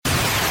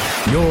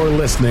You're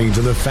listening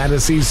to the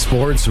Fantasy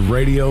Sports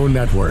Radio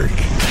Network.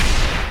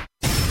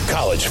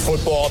 College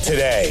football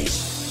today.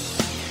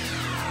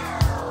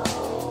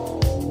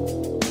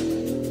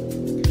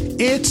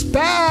 It's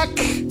back.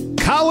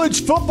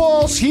 College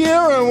football's here,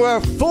 and we're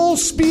full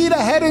speed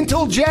ahead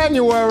until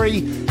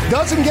January.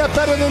 Doesn't get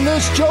better than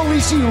this. Joe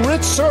Lisi,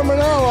 Rich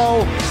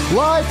Sermonello,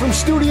 live from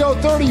Studio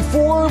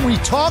 34. We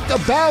talked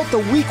about the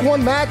Week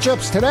 1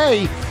 matchups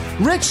today.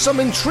 Rich, some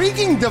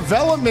intriguing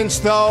developments,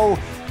 though,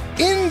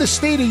 in the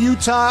state of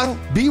Utah.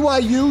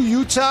 BYU,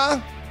 Utah,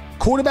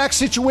 quarterback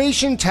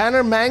situation.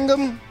 Tanner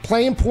Mangum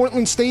playing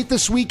Portland State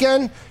this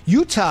weekend.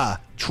 Utah,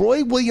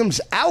 Troy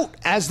Williams out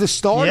as the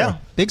starter. Yeah,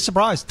 big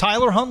surprise.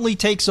 Tyler Huntley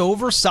takes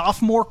over,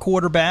 sophomore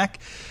quarterback.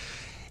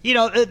 You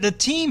know, the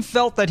team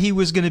felt that he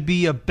was going to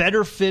be a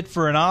better fit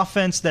for an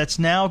offense that's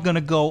now going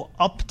to go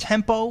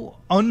up-tempo,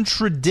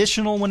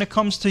 untraditional when it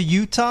comes to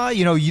Utah.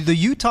 You know, the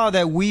Utah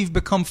that we've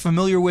become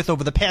familiar with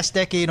over the past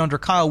decade under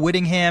Kyle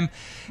Whittingham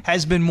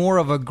has been more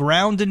of a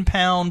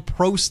ground-and-pound,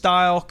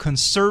 pro-style,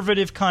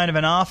 conservative kind of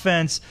an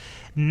offense.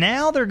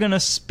 Now they're going to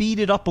speed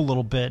it up a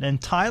little bit,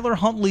 and Tyler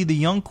Huntley, the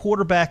young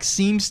quarterback,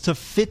 seems to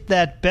fit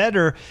that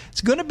better.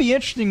 It's going to be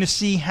interesting to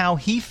see how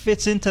he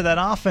fits into that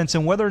offense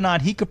and whether or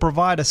not he could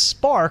provide a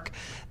spark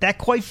that,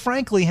 quite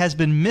frankly, has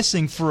been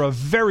missing for a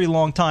very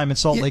long time in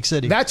Salt Lake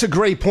City. That's a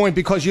great point,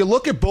 because you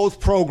look at both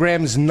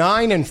programs,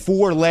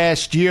 9-4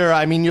 last year.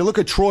 I mean, you look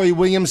at Troy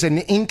Williams, an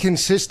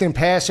inconsistent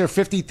passer,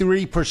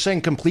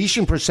 53%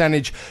 completion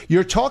percentage.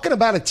 You're talking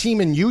about a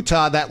team in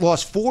Utah that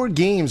lost 4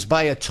 games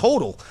by a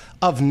total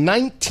of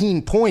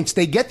 19 points.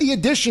 They get the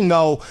addition,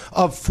 though,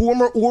 of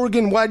former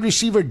Oregon wide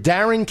receiver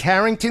Darren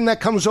Carrington that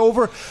comes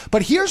over.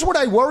 But here's what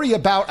I worry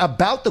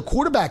about the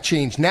quarterback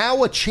change.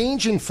 Now a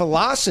change in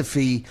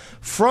philosophy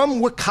from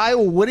what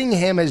Kyle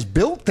Whittingham has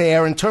built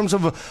there in terms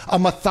of a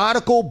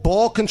methodical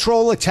ball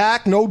control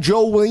attack. No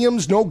Joe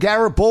Williams, no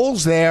Garrett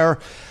Bowles there.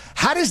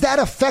 How does that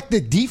affect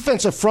the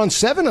defensive front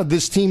seven of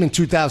this team in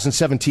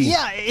 2017?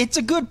 Yeah, it's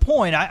a good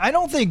point. I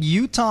don't think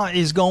Utah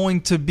is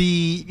going to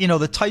be,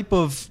 the type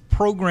of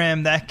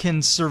program that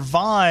can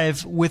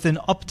survive with an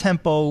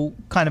up-tempo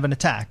kind of an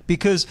attack,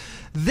 because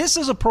this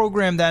is a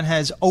program that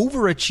has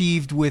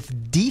overachieved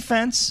with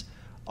defense,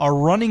 a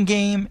running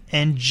game,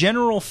 and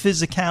general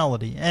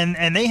physicality.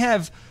 And they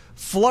have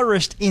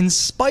flourished in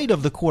spite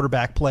of the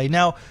quarterback play.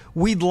 Now,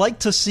 we'd like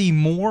to see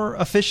more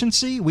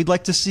efficiency. We'd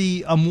like to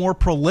see a more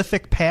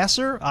prolific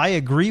passer. I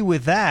agree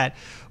with that.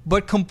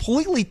 But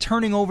completely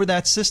turning over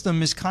that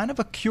system is kind of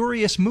a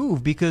curious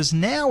move, because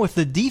now if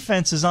the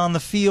defense is on the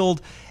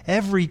field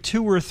every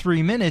 2 or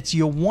 3 minutes,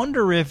 you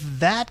wonder if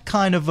that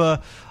kind of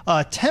a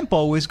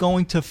tempo is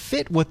going to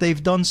fit what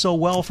they've done so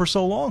well for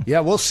so long.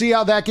 Yeah, we'll see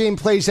how that game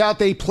plays out.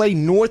 They play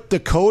North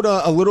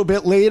Dakota a little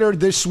bit later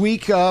this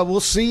week. We'll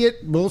see it.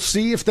 We'll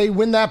see if they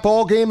win that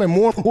ball game, and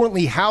more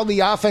importantly, how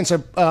the offense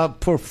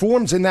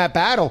performs in that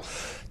battle.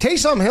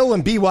 Taysom Hill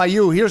and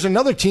BYU, here's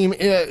another team,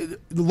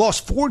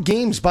 lost 4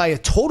 games by a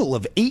total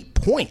of 8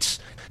 points.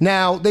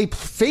 Now, they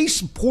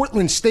face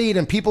Portland State,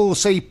 and people will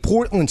say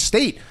Portland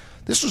State.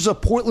 This was a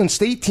Portland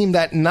State team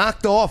that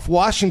knocked off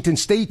Washington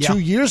State 2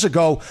 years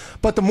ago.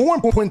 But the more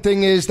important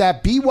thing is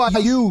that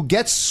BYU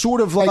gets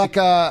sort of like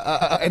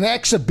an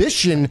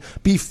exhibition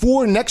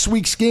before next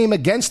week's game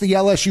against the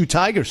LSU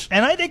Tigers.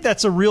 And I think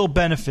that's a real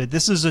benefit.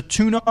 This is a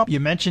tune-up.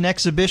 You mentioned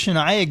exhibition.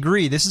 I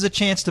agree. This is a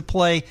chance to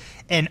play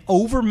an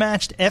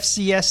overmatched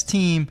FCS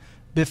team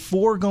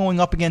before going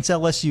up against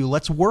LSU.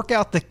 Let's work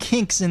out the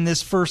kinks in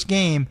this first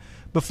game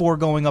before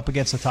going up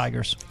against the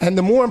Tigers. And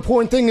the more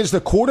important thing is the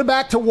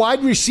quarterback to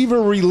wide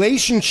receiver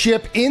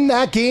relationship in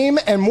that game,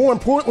 and more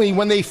importantly,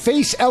 when they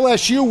face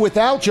LSU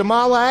without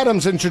Jamal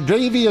Adams and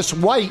Tre'Davious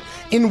White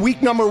in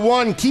week number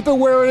 1. Keep it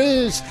where it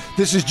is.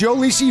 This is Joe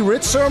Lisi,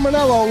 Rich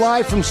Sermonello,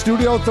 live from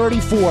Studio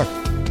 34.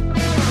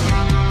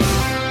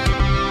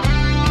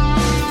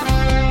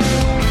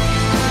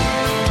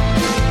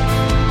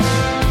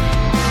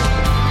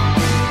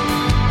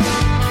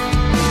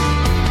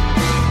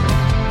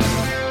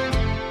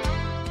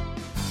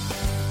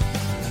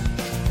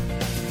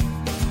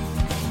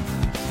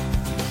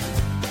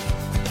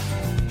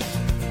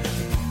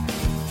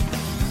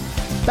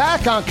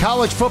 Back on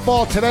College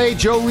Football Today,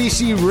 Joe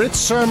Lisi, Rich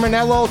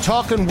Sermonello,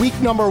 talking week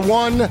number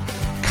 1.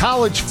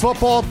 College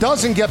football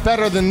doesn't get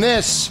better than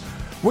this.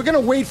 We're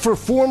going to wait for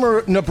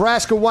former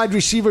Nebraska wide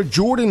receiver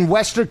Jordan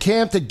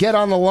Westerkamp to get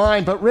on the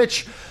line. But,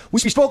 Rich,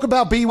 we spoke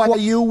about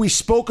BYU. We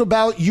spoke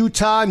about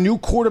Utah, new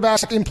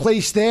quarterback in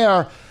place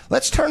there.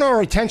 Let's turn our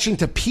attention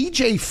to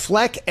P.J.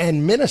 Fleck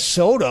and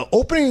Minnesota,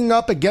 opening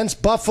up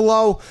against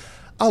Buffalo.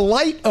 A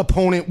light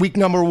opponent week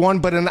number 1,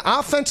 but an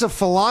offensive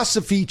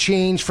philosophy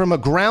change from a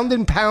ground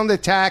and pound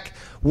attack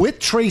with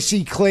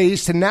Tracy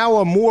Claeys to now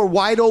a more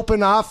wide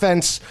open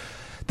offense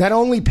that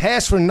only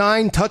passed for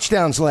 9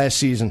 touchdowns last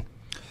season.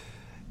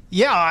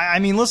 Yeah, I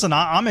mean, listen,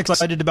 I'm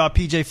excited about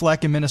P.J.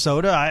 Fleck in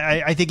Minnesota.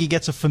 I think he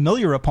gets a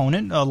familiar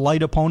opponent, a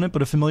light opponent,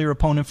 but a familiar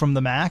opponent from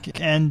the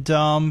MAC. And,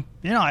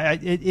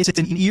 it's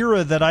an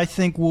era that I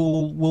think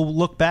we'll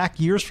look back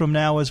years from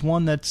now as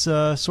one that's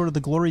sort of the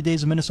glory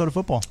days of Minnesota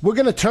football. We're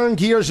going to turn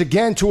gears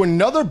again to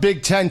another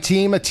Big Ten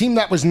team, a team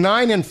that was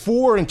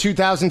 9-4 in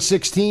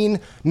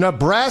 2016,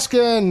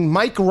 Nebraska and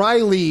Mike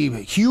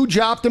Riley. Huge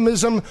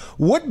optimism.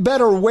 What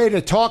better way to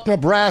talk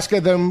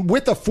Nebraska than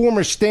with a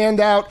former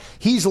standout?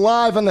 He's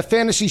live on the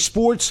Fantasy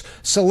Sports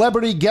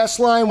Celebrity Guest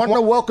Line. I want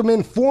to welcome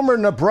in former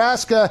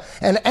Nebraska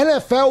and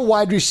NFL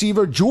wide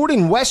receiver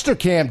Jordan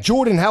Westerkamp.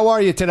 Jordan, how are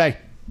you today?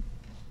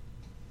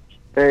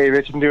 Hey,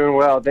 Rich, I'm doing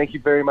well. Thank you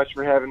very much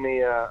for having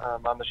me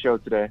on the show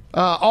today.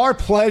 Our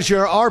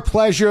pleasure. Our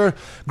pleasure.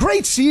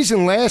 Great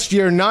season last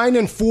year,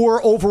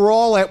 9-4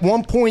 overall at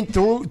one point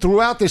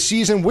throughout the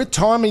season with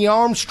Tommy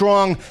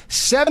Armstrong,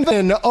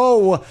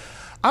 7-0.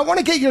 I want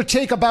to get your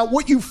take about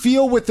what you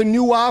feel with the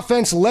new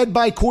offense led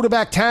by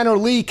quarterback Tanner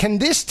Lee. Can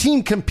this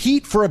team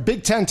compete for a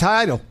Big Ten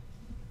title?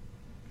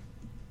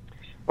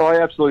 Well,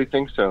 I absolutely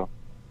think so.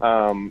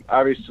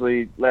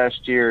 Obviously,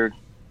 last year,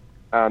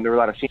 there were a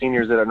lot of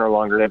seniors that are no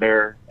longer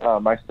there.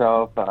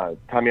 Myself,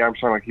 Tommy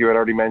Armstrong, like you had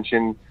already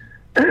mentioned,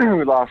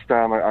 we lost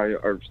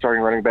our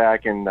starting running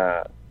back and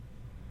a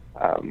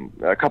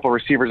couple of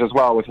receivers as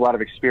well with a lot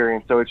of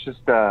experience. So it's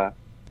just,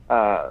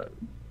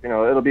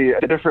 it'll be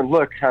a different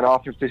look on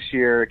offense this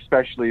year,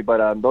 especially,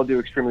 but they'll do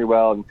extremely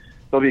well and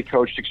they'll be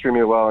coached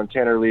extremely well. And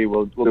Tanner Lee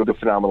will do a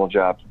phenomenal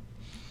job.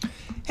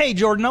 Hey,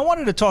 Jordan, I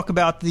wanted to talk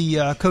about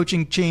the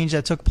coaching change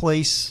that took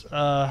place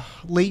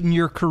late in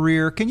your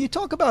career. Can you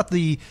talk about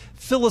the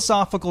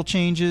philosophical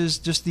changes,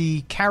 just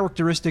the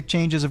characteristic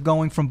changes of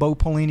going from Bo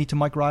Pelini to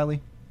Mike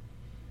Riley?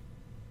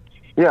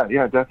 Yeah,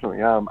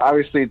 definitely.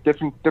 Obviously,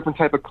 different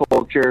type of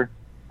culture.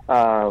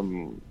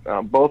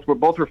 Both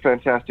were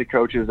fantastic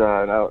coaches.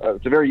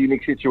 It's a very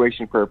unique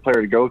situation for a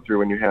player to go through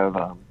when you have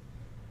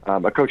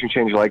a coaching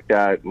change like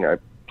that. I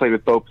played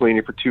with Bo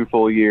Pelini for 2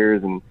 full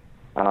years, and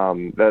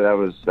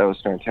that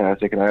was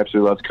fantastic. And I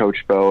absolutely loved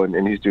Coach Bo,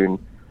 and he's doing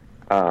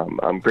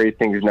great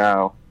things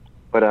now.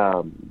 But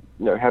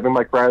having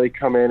Mike Riley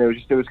come in,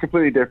 it was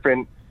completely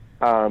different,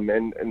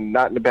 and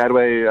not in a bad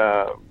way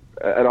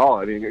at all.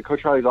 I mean,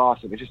 Coach Riley's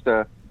awesome. It's just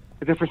a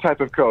different type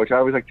of coach. I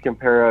always like to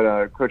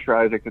compare Coach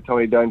Riley like to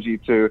Tony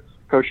Dungy to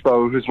Coach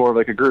Bo, who's more of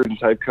like a Gruden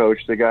type coach,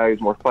 the guy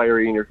who's more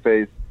fiery in your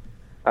face.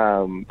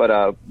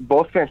 But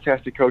both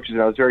fantastic coaches,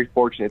 and I was very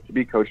fortunate to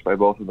be coached by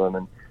both of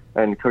them.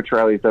 And Coach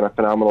Riley's done a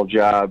phenomenal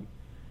job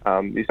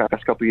these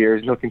past couple of years,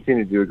 and he'll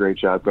continue to do a great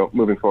job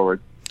moving forward.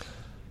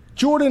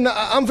 Jordan,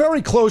 I'm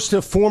very close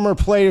to former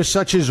players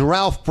such as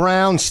Ralph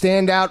Brown,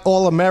 standout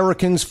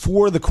All-Americans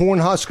for the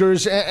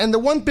Cornhuskers. And the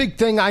one big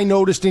thing I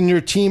noticed in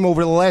your team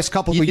over the last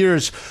couple of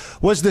years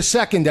was the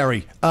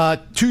secondary.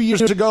 2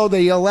 years ago,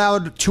 they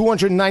allowed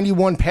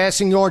 291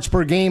 passing yards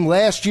per game.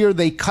 Last year,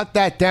 they cut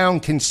that down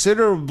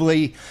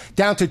considerably,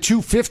 down to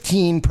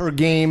 215 per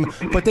game.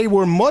 But they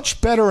were much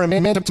better in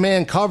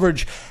man-to-man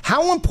coverage.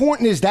 How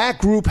important is that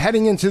group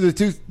heading into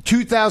the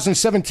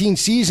 2017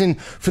 season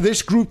for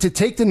this group to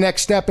take the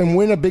next step and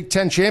win a Big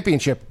Ten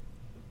championship?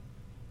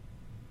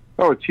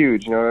 Oh, it's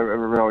huge.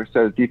 Everyone always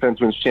says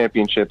defense wins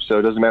championships, so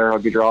it doesn't matter how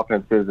good your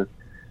offense is. If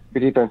the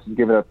defense is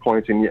giving up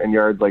points and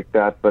yards like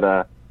that,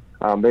 but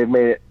they've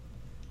made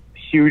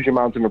huge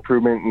amounts of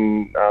improvement,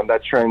 and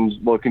that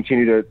trend will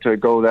continue to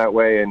go that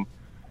way.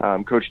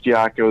 And Coach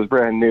Diaco is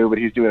brand new, but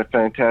he's doing a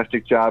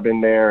fantastic job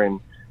in there,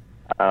 and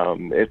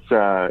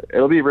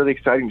it'll be really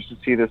exciting just to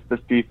see this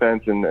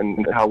defense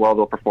and how well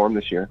they'll perform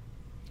this year.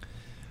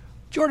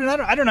 Jordan,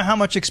 I don't know how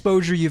much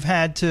exposure you've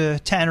had to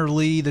Tanner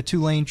Lee, the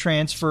Tulane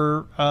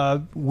transfer.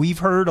 We've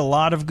heard a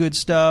lot of good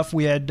stuff.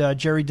 We had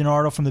Jerry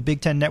DiNardo from the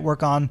Big Ten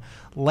Network on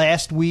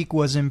last week,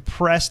 was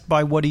impressed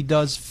by what he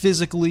does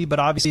physically, but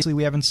obviously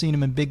we haven't seen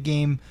him in big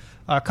game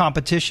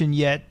competition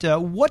yet.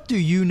 What do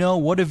you know?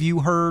 What have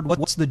you heard?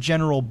 What's the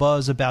general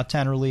buzz about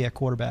Tanner Lee at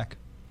quarterback?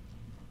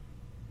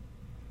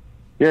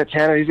 Yeah,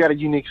 Tanner, he's got a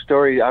unique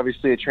story.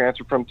 Obviously, a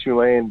transfer from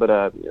Tulane,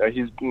 but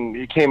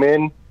he came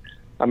in.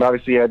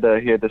 Obviously, he had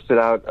to sit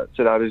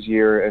out his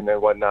year and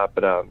then whatnot.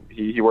 But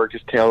he worked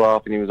his tail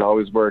off, and he was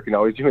always working,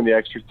 always doing the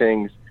extra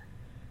things.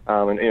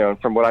 And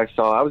from what I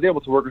saw, I was able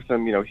to work with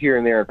him, here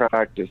and there in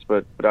practice,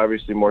 but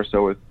obviously more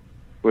so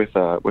with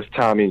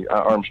Tommy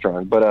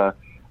Armstrong. But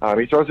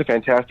he throws a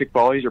fantastic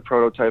ball. He's your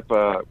prototype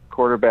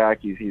quarterback.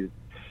 He's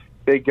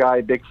big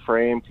guy, big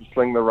frame, can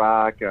sling the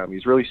rock.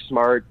 He's really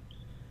smart.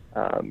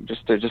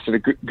 Just a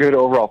good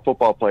overall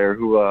football player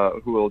who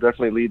will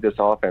definitely lead this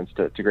offense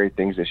to great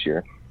things this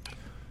year.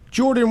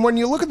 Jordan, when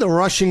you look at the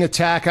rushing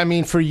attack, I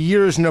mean, for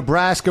years,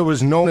 Nebraska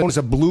was known as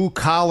a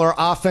blue-collar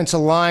offensive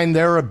line.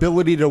 Their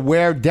ability to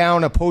wear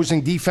down opposing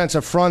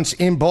defensive fronts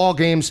in ball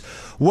games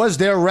was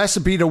their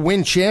recipe to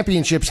win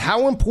championships.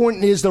 How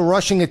important is the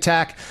rushing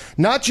attack,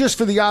 not just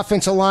for the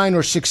offensive line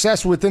or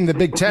success within the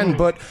Big Ten,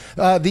 but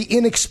the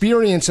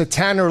inexperience of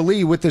Tanner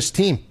Lee with this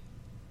team?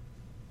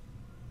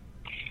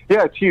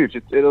 Yeah, it's huge.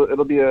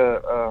 It'll be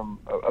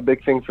a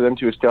big thing for them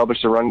to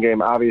establish the run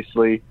game,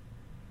 obviously.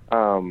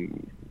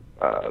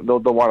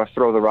 they'll want to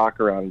throw the rock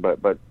around,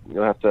 but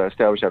you'll have to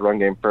establish that run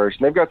game first.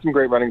 And they've got some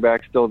great running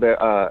backs still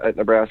there at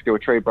Nebraska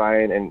with Trey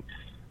Bryant and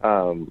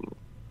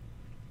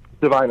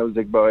Divine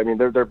Ozigbo. I mean,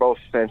 they're both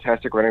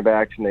fantastic running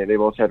backs, and they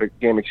both have a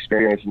game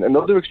experience, and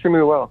they'll do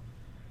extremely well.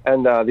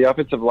 And the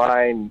offensive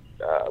line,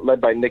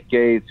 led by Nick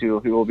Gaze, who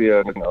will be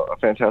a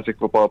fantastic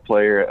football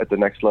player at the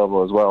next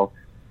level as well.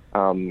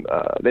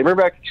 They bring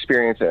back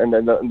experience, and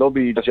they'll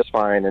be just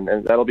fine,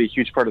 and that'll be a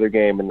huge part of their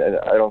game, and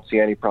I don't see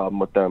any problem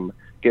with them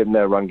getting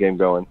that run game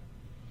going.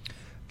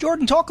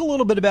 Jordan, talk a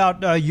little bit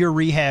about your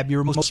rehab. You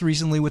were most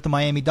recently with the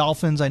Miami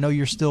Dolphins. I know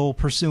you're still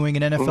pursuing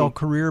an NFL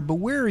career, but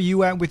where are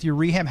you at with your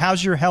rehab?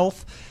 How's your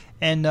health,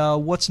 and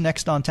what's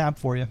next on tap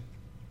for you?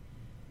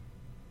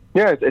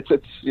 Yeah, it's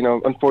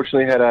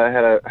unfortunately had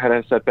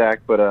a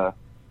setback, but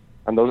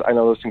I know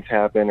those things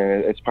happen,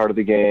 and it's part of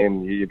the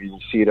game. You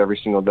see it every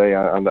single day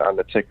on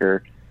the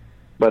ticker.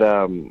 But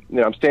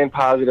I'm staying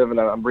positive, and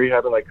I'm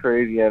rehabbing like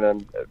crazy,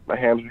 and my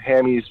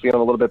hammy's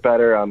feeling a little bit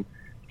better.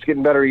 It's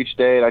getting better each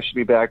day, and I should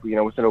be back,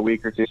 within a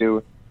week or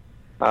two.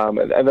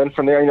 And then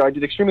from there, I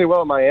did extremely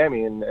well in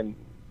Miami, and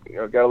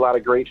got a lot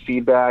of great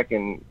feedback,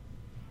 and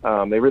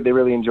they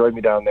really enjoyed me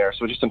down there.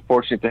 So it's just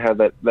unfortunate to have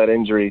that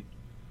injury.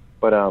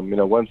 But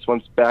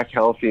once back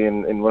healthy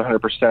and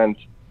 100%,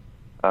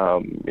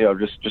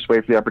 just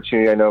wait for the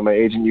opportunity. I know my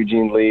agent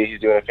Eugene Lee, he's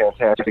doing a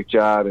fantastic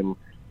job,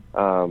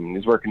 and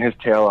he's working his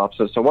tail off.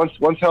 So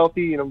once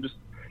healthy, just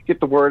get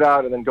the word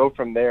out and then go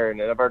from there.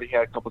 And I've already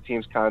had a couple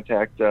teams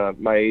contact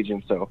my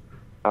agent, so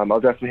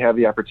I'll definitely have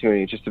the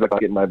opportunity. Just about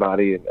getting my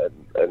body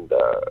and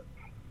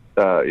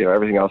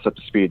everything else up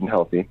to speed and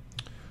healthy.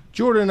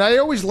 Jordan, I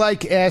always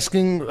like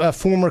asking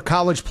former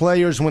college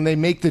players when they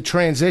make the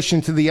transition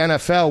to the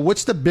NFL,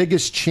 what's the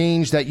biggest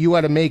change that you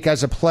had to make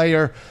as a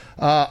player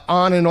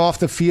on and off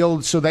the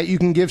field so that you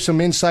can give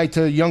some insight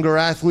to younger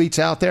athletes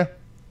out there?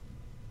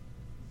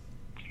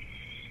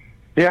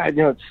 Yeah,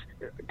 it's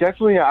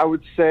definitely, I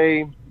would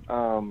say,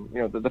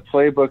 the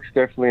playbook's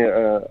definitely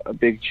a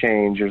big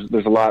change.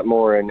 There's a lot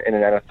more in an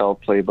NFL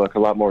playbook, a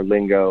lot more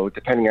lingo,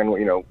 depending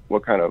on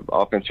what kind of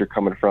offense you're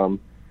coming from.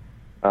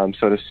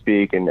 So to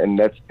speak, and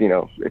that's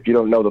if you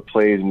don't know the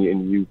plays and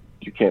you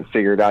can't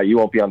figure it out, you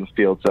won't be on the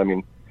field. So I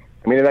mean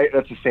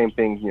that's the same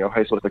thing,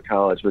 high school to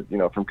college, but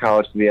from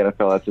college to the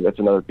NFL, that's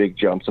another big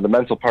jump. So the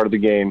mental part of the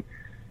game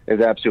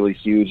is absolutely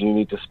huge, and you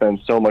need to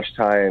spend so much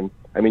time.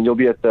 I mean, you'll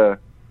be at the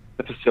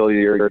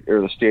facility or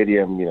the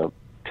stadium,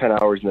 10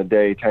 hours in a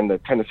day, 10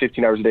 to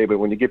 15 hours a day, but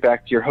when you get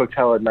back to your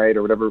hotel at night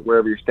or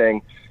wherever you're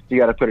staying, you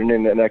got to put in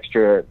an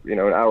extra an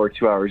hour,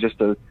 2 hours just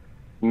to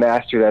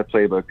master that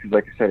playbook, because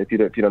like I said, if you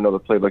don't know the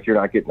playbook, you're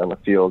not getting on the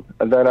field.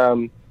 And then I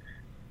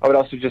would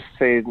also just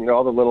say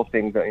all the little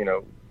things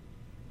that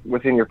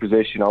within your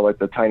position, all like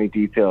the tiny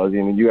details.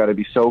 You got to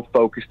be so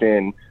focused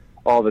in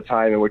all the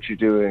time in what you're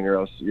doing, or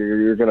else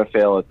you're going to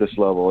fail at this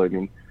level. I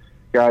mean,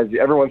 guys,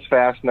 everyone's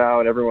fast now,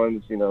 and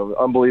everyone's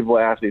unbelievable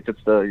athletes.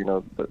 It's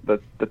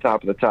the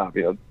top of the top,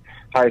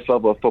 highest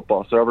level of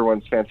football. So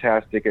everyone's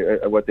fantastic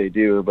at what they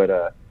do,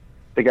 but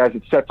the guys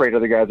that separate are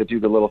the guys that do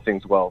the little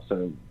things well.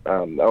 So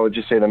I would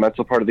just say the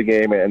mental part of the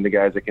game and the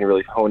guys that can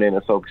really hone in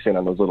and focus in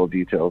on those little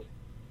details.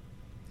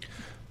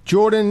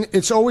 Jordan,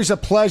 it's always a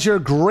pleasure.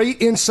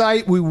 Great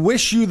insight. We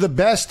wish you the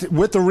best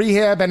with the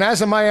rehab. And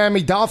as a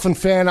Miami Dolphin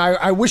fan,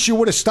 I wish you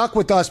would have stuck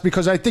with us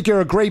because I think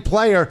you're a great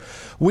player.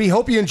 We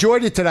hope you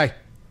enjoyed it today.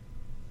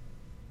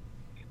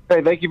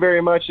 Hey, thank you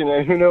very much.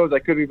 And who knows, I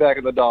could be back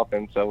at the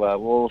Dolphins. So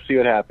we'll see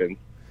what happens.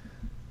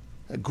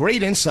 A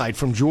great insight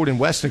from Jordan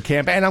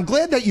Westerkamp. And I'm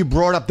glad that you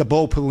brought up the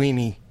Bo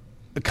Pelini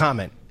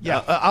comment.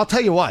 Yeah. I'll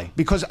tell you why.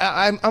 Because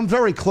I'm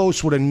very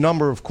close with a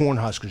number of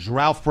Cornhuskers.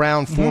 Ralph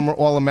Brown, former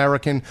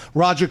All-American.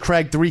 Roger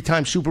Craig,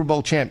 3-time Super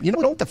Bowl champ. You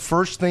know what the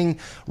first thing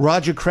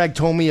Roger Craig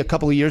told me a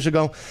couple of years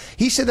ago?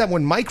 He said that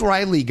when Mike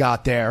Riley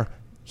got there,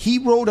 he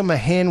wrote him a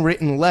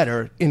handwritten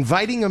letter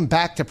inviting him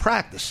back to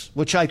practice,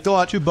 which I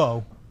thought... To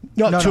Bo.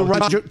 No,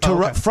 Roger.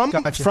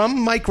 Gotcha.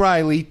 From Mike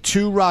Riley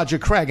to Roger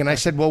Craig. And I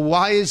said, well,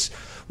 why is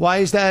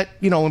that,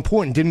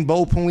 important? Didn't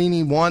Bo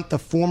Pelini want the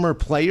former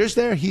players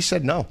there? He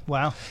said no.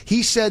 Wow.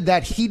 He said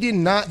that he did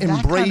not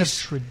embrace kind of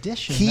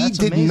tradition. He that's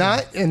did amazing.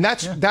 not, and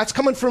that's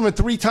coming from a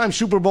 3-time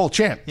Super Bowl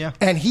champ. Yeah.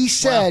 And he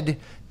said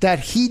that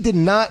he did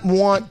not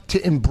want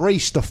to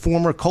embrace the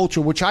former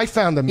culture, which I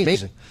found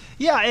amazing.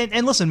 Yeah,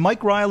 and listen,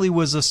 Mike Riley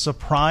was a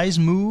surprise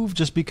move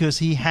just because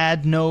he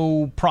had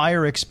no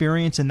prior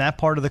experience in that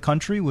part of the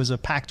country, was a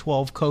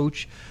Pac-12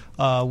 coach,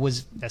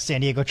 was a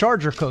San Diego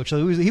Charger coach.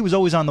 So he was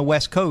always on the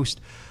West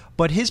Coast.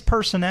 But his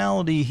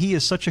personality, he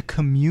is such a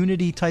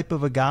community type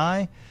of a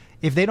guy.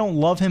 If they don't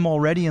love him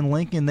already in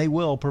Lincoln, they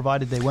will,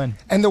 provided they win.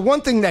 And the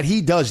one thing that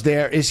he does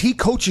there is he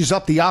coaches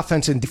up the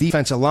offense and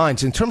defensive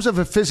lines. In terms of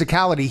a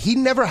physicality, he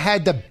never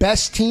had the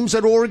best teams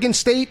at Oregon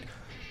State.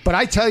 But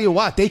I tell you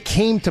what, they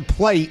came to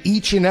play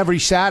each and every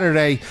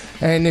Saturday.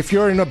 And if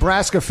you're a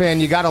Nebraska fan,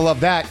 you got to love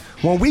that.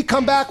 When we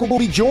come back, we'll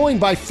be joined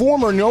by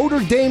former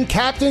Notre Dame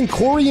captain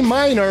Kory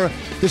Minor.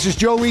 This is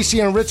Joe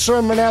Lisi and Rich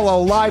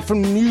Sermonello live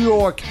from New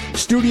York,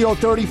 Studio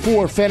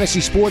 34, Fantasy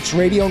Sports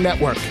Radio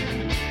Network.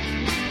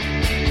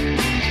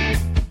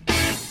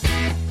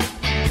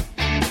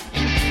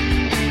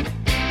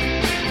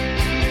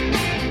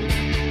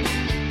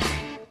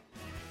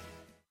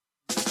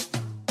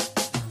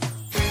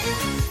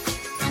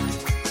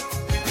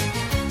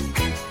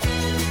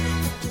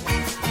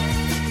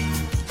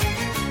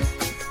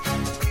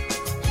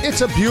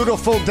 It's a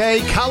beautiful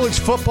day. College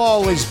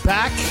football is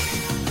back.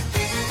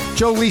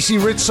 Joe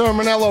Lisi, Rich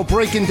Sermonello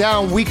breaking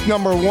down week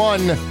number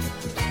 1.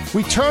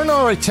 We turn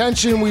our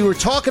attention. We were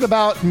talking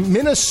about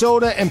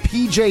Minnesota and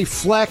PJ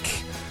Fleck.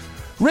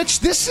 Rich,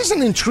 this is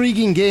an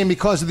intriguing game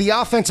because of the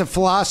offensive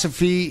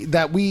philosophy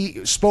that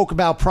we spoke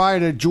about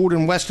prior to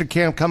Jordan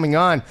Westerkamp coming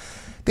on.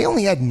 They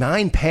only had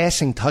 9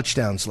 passing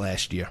touchdowns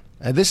last year.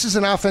 And this is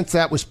an offense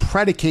that was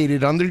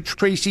predicated under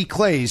Tracy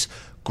Claeys.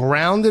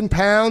 Ground and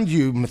pound,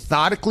 you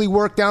methodically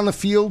work down the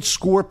field,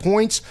 score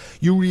points.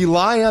 You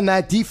rely on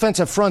that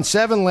defensive front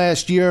 7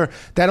 last year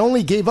that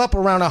only gave up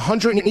around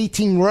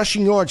 118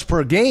 rushing yards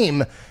per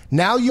game.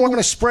 Now you want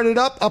to spread it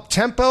up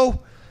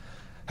tempo.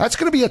 That's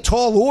going to be a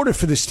tall order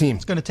for this team.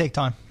 It's going to take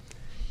time.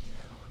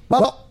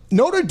 Well,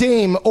 Notre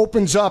Dame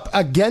opens up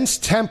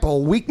against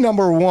Temple week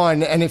number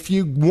 1, and if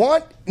you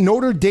want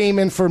Notre Dame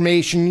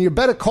information, you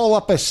better call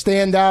up a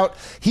standout.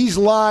 He's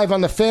live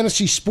on the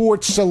Fantasy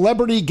Sports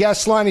Celebrity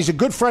Guest Line. He's a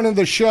good friend of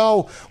the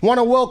show. Want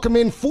to welcome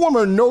in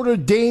former Notre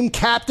Dame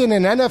captain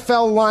and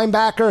NFL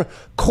linebacker,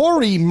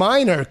 Kory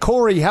Minor.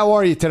 Kory, how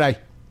are you today?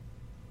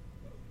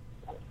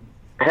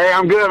 Hey,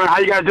 I'm good, man. How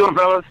you guys doing,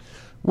 fellas?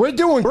 We're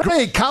doing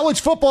great. College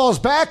football is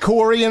back,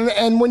 Kory,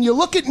 and when you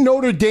look at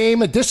Notre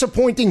Dame, a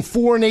disappointing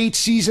 4-8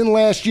 season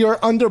last year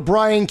under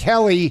Brian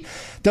Kelly,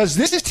 does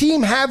this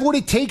team have what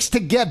it takes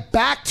to get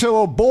back to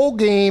a bowl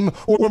game,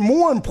 or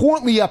more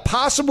importantly, a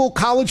possible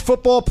college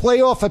football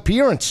playoff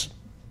appearance?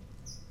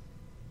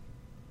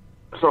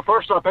 So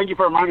first off, thank you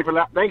for reminding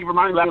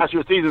last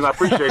year's season. I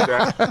appreciate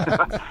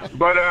that.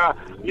 But I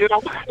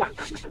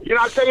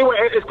tell you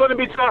what, it's going to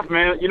be tough,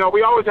 man. You know,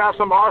 we always have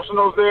some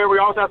arsenals there. We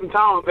always have some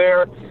talent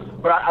there.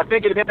 But I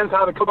think it depends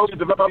how the coaches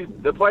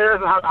develop the players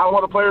and how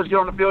all the players get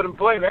on the field and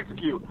play and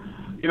execute.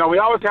 You know, we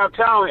always have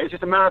talent. It's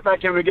just a matter of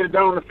fact, can we get it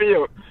done on the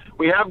field?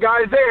 We have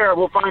guys there.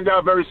 We'll find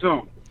out very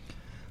soon.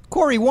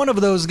 Kory, one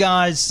of those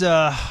guys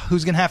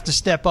who's going to have to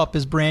step up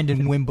is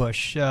Brandon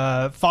Wimbush.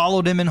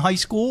 Followed him in high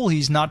school.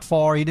 He's not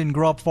far. He didn't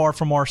grow up far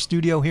from our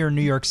studio here in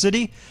New York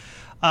City.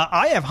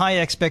 I have high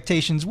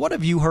expectations. What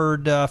have you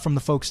heard from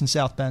the folks in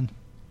South Bend?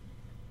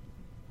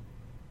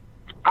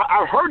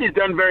 I've heard he's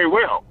done very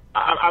well.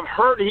 I've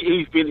heard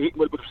he's been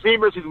with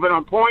receivers. He's been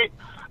on point.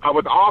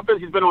 With the offense,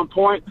 he's been on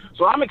point.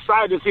 So I'm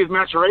excited to see his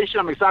maturation.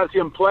 I'm excited to see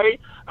him play.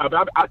 I've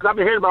been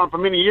hearing about him for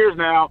many years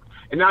now,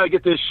 and now he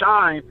gets this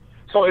shine.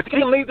 So if he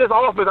can lead this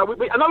offense,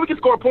 I know we can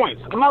score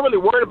points. I'm not really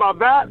worried about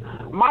that.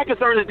 My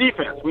concern is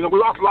defense. We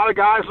lost a lot of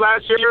guys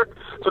last year,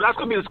 so that's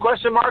going to be this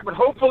question mark. But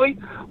hopefully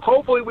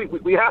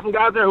we have some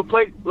guys there who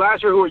played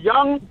last year who are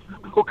young,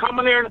 who come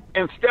in there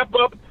and step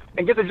up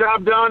and get the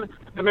job done,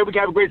 and maybe we can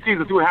have a great season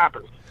and see what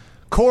happens.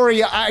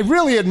 Kory, I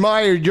really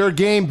admired your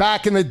game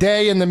back in the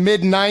day in the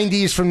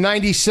mid-'90s from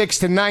 96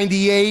 to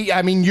 98.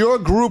 I mean, your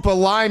group of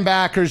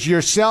linebackers,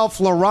 yourself,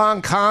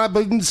 Laron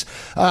Cobbins,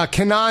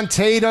 Kenan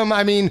Tatum,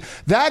 I mean,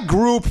 that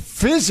group,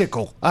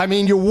 physical. I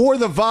mean, you wore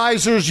the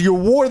visors, you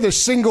wore the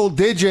single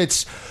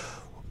digits.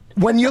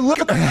 When you look,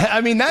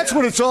 I mean, that's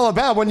what it's all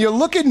about. When you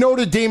look at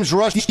Notre Dame's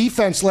rush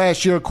defense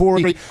last year,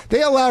 Kory,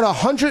 they allowed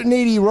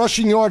 180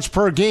 rushing yards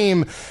per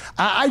game.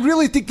 I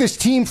really think this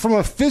team, from a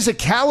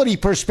physicality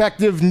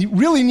perspective,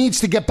 really needs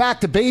to get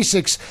back to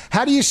basics.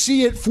 How do you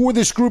see it for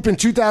this group in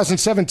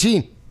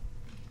 2017?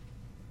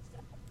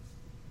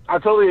 I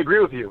totally agree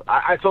with you.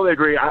 I totally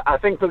agree. I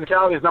think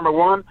physicality is number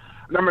one.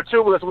 Number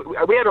two, we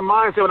had a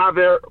mindset when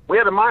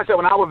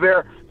I was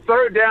there,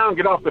 third down,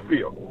 get off the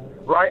field.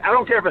 Right? I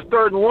don't care if it's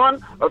 3rd and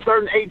 1 or 3rd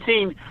and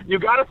 18. You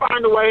got to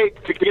find a way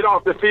to get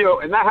off the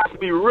field, and that has to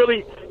be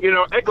really,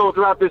 echoed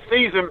throughout this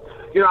season.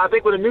 I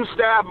think with a new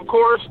staff, of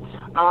course,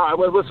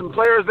 with some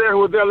players there who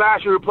were there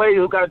last year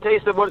who got a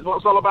taste of what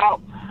it's all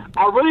about,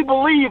 I really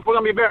believe we're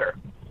going to be better.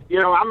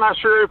 I'm not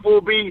sure if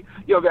we'll be,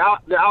 the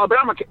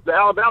Alabama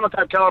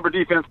type caliber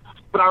defense,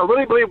 but I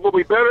really believe we'll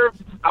be better.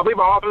 I believe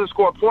our offense will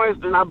score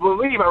points, and I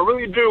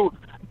really do,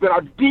 that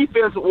our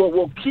defense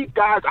will keep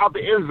guys out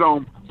the end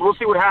zone. So we'll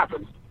see what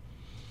happens.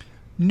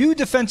 New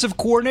defensive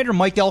coordinator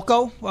Mike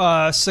Elko,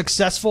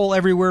 successful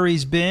everywhere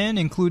he's been,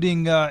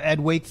 including at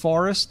Wake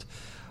Forest.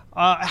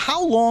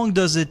 How long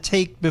does it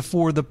take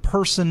before the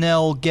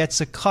personnel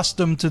gets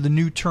accustomed to the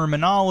new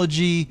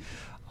terminology,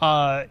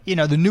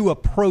 the new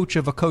approach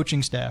of a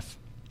coaching staff?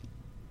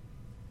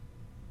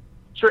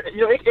 Sure,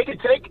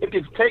 it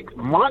could take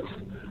months.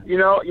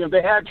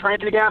 They had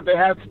training camp, they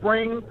had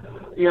spring,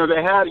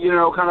 they had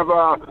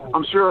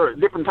I'm sure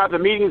different types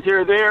of meetings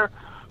here or there.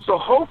 So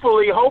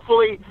hopefully.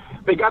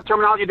 They got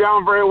terminology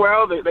down very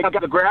well. They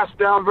got the grasp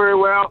down very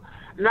well.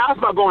 Now it's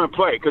about going to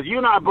play, because you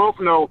and I both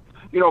know,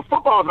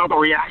 football is not a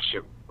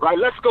reaction, right?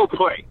 Let's go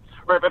play,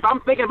 right? If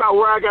I'm thinking about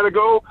where I got to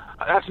go,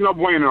 that's no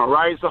bueno,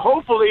 right? So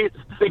hopefully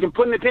they can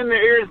pin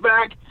their ears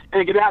back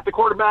and get after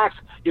quarterbacks,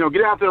 get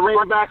after the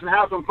running backs and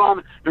have some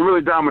fun and really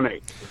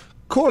dominate.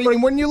 Kory,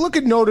 when you look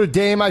at Notre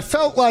Dame, I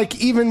felt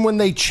like even when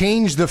they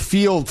changed the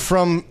field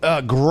from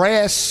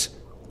grass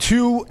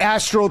to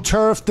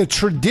AstroTurf, the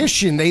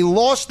tradition. They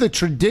lost the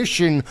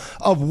tradition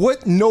of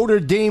what Notre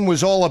Dame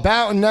was all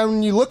about. And now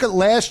when you look at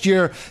last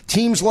year,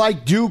 teams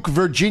like Duke,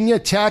 Virginia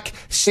Tech,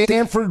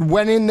 Stanford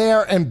went in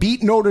there and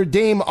beat Notre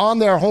Dame on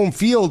their home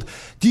field.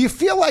 Do you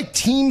feel like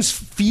teams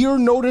fear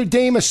Notre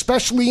Dame,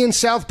 especially in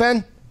South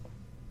Bend?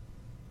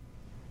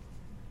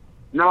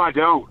 No, I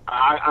don't.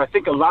 I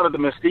think a lot of the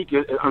mystique,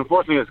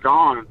 unfortunately, is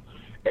gone,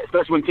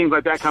 especially when teams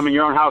like that come in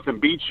your own house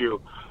and beat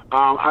you.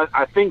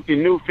 I think the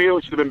new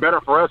field should have been better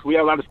for us. We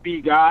have a lot of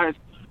speed guys,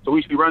 so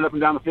we should be running up and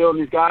down the field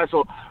and these guys.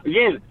 So,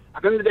 again,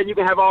 at the end of the day, you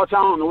can have all the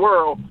talent in the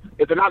world.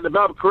 If they're not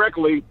developed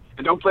correctly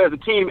and don't play as a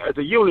team, as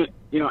a unit,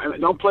 and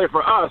don't play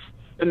for us,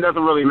 it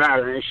doesn't really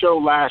matter. And it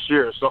showed last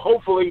year. So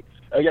hopefully,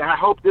 again, I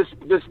hope this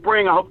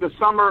spring, I hope this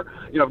summer,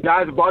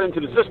 guys have bought into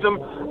the system,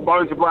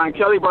 bought into Brian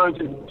Kelly,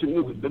 bought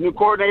into the new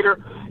coordinator,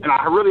 and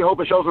I really hope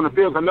it shows on the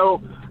field. I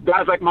know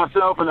guys like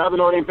myself and the other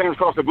Notre Dame fans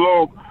across the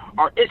globe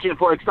are itching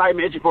for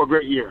excitement, itching for a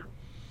great year.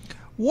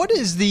 What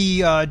is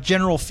the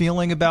general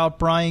feeling about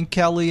Brian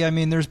Kelly? I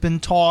mean, there's been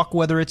talk,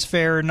 whether it's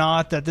fair or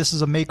not, that this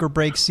is a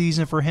make-or-break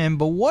season for him.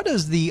 But what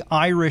does the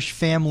Irish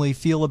family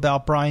feel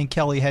about Brian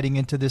Kelly heading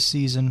into this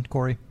season,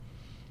 Kory?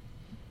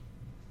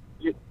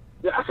 Yeah,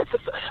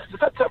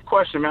 it's a tough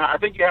question, man. I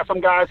think you have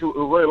some guys who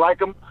really like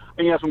him,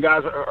 and you have some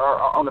guys who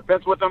are on the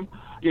fence with him.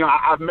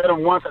 I've met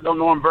him once. I don't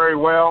know him very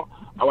well.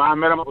 When I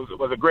met him,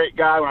 was a great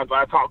guy. When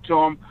I talked to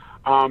him,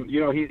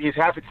 he's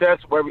had success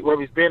where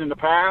he's been in the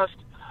past.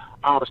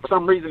 For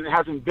some reason, it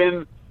hasn't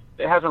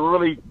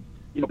really,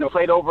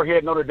 played over here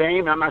at Notre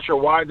Dame. I'm not sure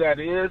why that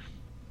is.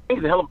 I think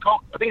he's a hell of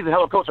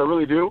a coach. I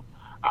really do.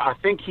 I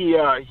think he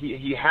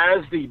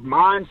has the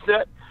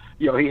mindset.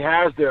 He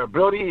has the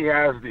ability. He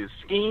has the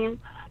scheme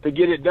to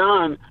get it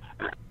done.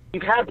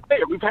 We've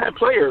had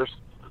players,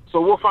 so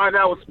we'll find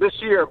out this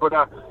year. But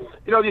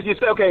you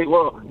say, okay,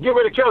 well, get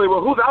rid of Kelly. Well,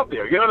 who's out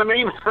there? You know what I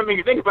mean? I mean,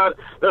 you think about it.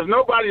 There's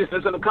nobody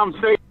that's going to come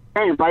save the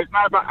game, right? It's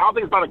not about. I don't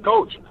think it's about a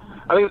coach.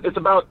 I think it's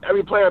about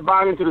every player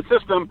buying into the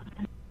system,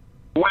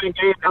 winning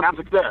games, and having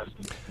success.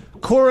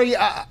 Kory,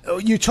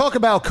 you talk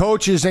about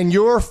coaches, and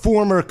your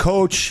former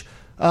coach,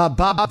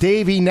 Bob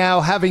Davie,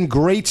 now having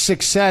great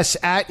success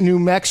at New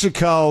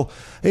Mexico.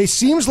 He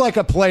seems like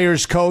a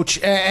player's coach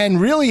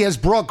and really has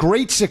brought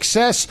great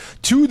success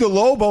to the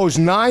Lobos,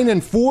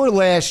 9-4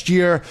 last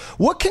year.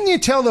 What can you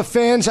tell the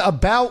fans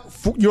about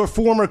your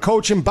former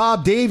coach and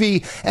Bob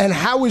Davie and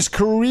how his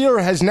career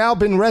has now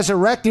been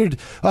resurrected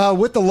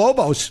with the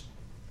Lobos?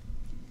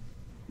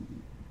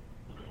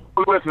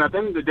 Listen, at the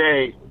end of the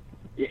day,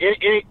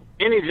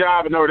 any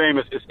job at Notre Dame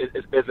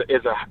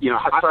is a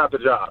high-class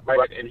job,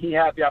 right? And he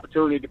had the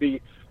opportunity to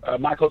be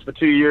my coach for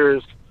 2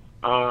 years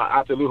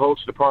after Lou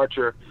Holtz's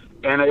departure,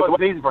 and it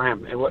wasn't easy for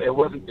him. It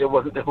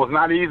was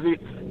not easy.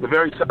 It was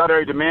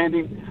very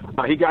demanding.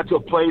 He got to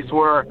a place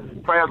where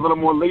probably has a little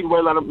more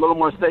leeway, a little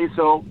more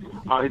say-so.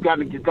 He's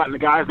gotten the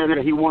guys there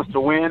that he wants to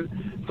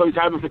win, so he's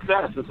having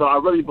success. And so I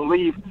really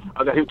believe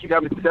that he'll keep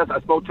having success. I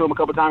spoke to him a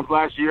couple times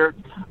last year,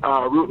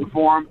 rooting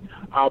for him.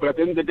 But at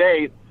the end of the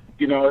day,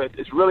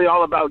 it's really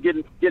all about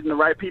getting the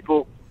right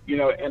people,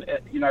 and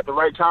at the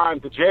right time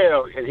to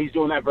jail, and he's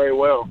doing that very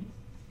well.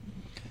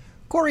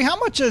 Kory, how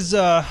much has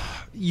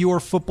your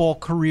football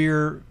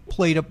career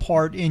played a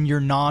part in your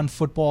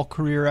non-football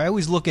career? I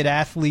always look at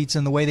athletes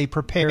and the way they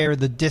prepare,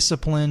 the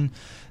discipline,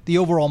 the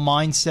overall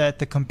mindset,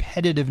 the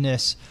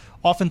competitiveness.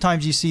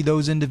 Oftentimes you see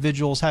those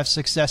individuals have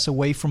success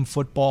away from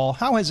football.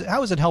 How has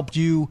it helped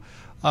you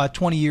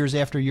 20 years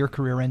after your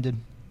career ended?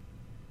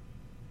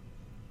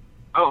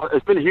 Oh,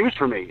 it's been huge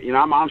for me.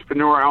 I'm an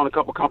entrepreneur. I own a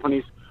couple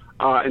companies,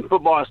 and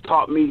football has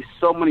taught me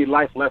so many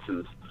life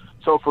lessons.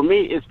 So for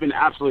me, it's been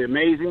absolutely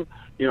amazing.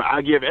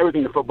 I give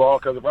everything to football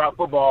because without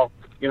football,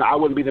 I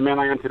wouldn't be the man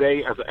I am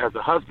today as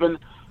a husband,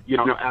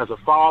 as a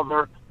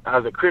father,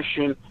 as a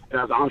Christian,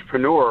 and as an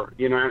entrepreneur,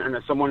 and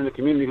as someone in the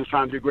community who's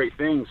trying to do great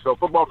things. So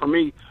football for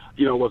me,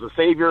 was a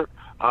savior.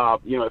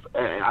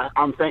 And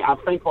I'm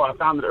thankful I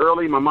found it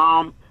early. My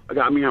mom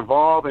got me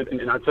involved,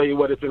 and I tell you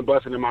what, it's been a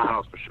blessing in my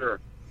house for sure.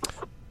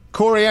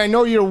 Kory, I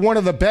know you're one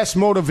of the best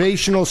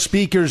motivational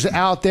speakers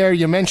out there.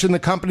 You mentioned the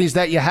companies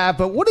that you have,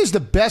 but what is the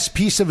best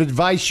piece of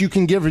advice you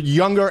can give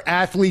younger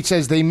athletes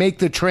as they make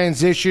the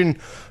transition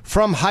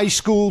from high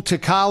school to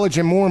college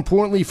and, more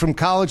importantly, from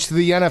college to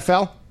the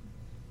NFL?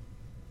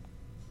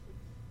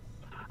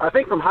 I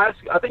think from high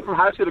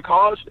school to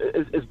college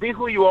is be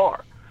who you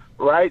are,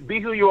 right?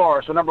 Be who you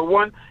are. So number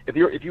one, if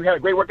you had a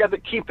great work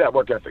ethic, keep that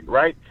work ethic,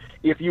 right?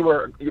 If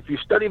you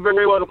study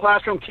very well in the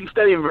classroom, keep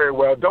studying very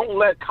well. Don't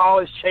let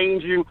college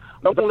change you.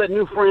 Don't let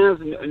new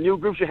friends and new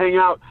groups you hang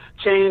out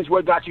change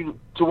what got you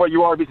to where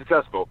you are to be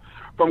successful.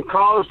 From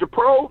college to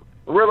pro,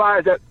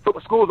 realize that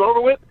school's over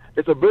with.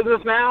 It's a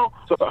business now.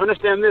 So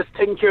understand this: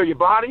 taking care of your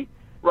body,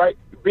 right?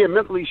 Being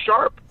mentally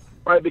sharp,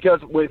 right?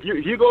 Because if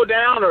you go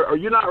down or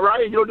you're not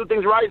right, you don't do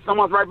things right,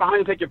 someone's right behind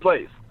you to take your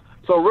place.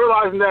 So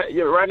realizing that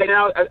right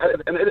now at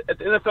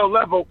the NFL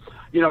level,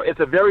 it's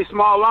a very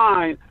small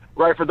line,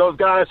 right, for those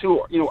guys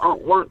who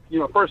weren't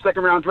first,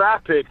 second round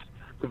draft picks.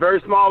 It's a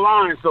very small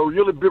line. So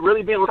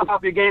really being on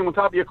top of your game, on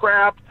top of your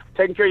craft,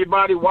 taking care of your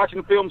body, watching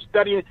the film,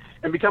 studying,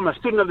 and becoming a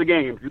student of the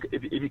game.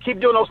 If you keep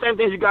doing those same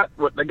things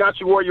that got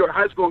you where you're in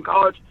high school and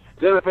college,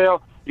 the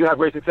NFL, you have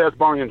great success,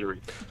 barring injury.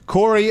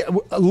 Kory,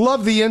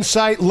 love the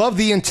insight, love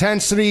the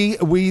intensity.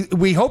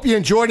 We hope you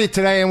enjoyed it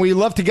today, and we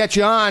love to get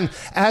you on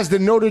as the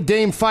Notre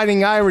Dame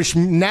Fighting Irish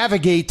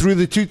navigate through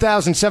the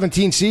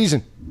 2017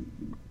 season.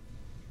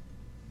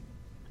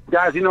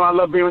 Guys, I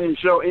love being on your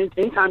show.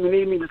 Anytime you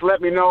need me, just let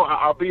me know.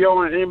 I'll be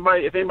on.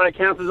 If anybody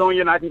cancels on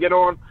you and I can get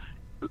on,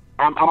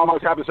 I'm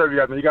always happy to serve you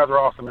guys. You guys are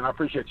awesome, and I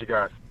appreciate you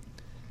guys.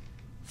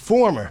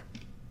 Former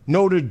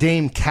Notre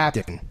Dame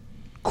captain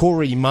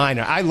Kory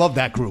Minor. I love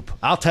that group.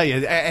 I'll tell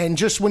you. And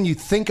just when you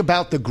think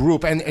about the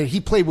group, and he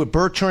played with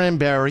Bertrand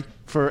Berry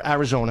for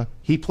Arizona.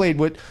 He played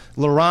with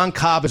Laurent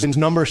Cobbins,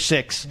 number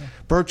 6. Yeah.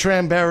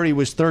 Bertrand Berry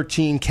was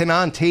 13.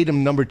 Kenan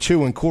Tatum, number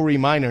 2, and Kory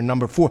Minor,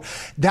 number 4.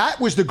 That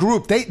was the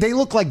group. They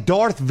looked like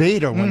Darth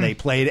Vader when they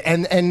played.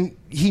 And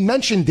he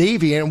mentioned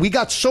Davey, and we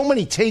got so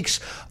many takes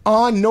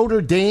on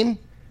Notre Dame.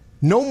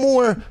 No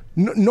more,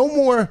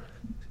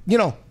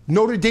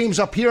 Notre Dame's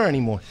up here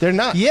anymore. They're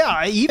not.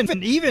 Yeah,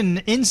 even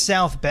in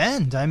South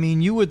Bend. I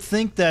mean, you would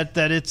think that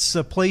it's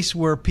a place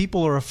where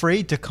people are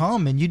afraid to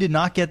come, and you did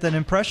not get that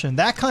impression.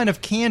 That kind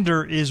of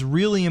candor is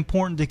really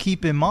important to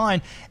keep in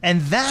mind,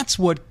 and that's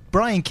what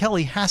Brian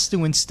Kelly has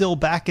to instill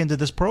back into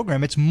this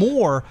program. It's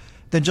more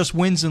than just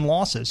wins and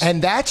losses.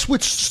 And that's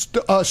what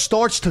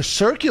starts to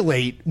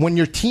circulate when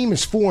your team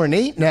is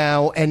 4-8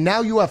 now, and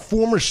now you have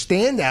former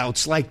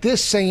standouts like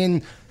this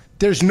saying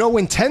there's no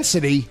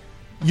intensity.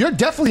 You're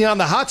definitely on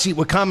the hot seat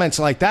with comments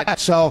like that.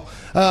 So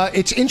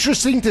it's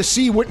interesting to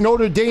see what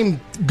Notre Dame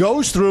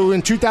goes through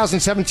in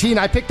 2017.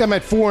 I picked them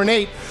at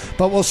 4-8,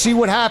 but we'll see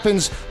what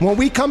happens. When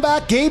we come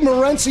back, Gabe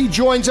Morency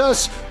joins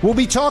us. We'll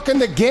be talking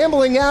the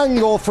gambling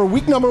angle for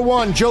week number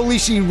 1. Joe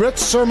Lisi, Rich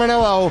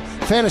Sermonello,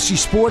 Fantasy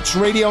Sports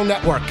Radio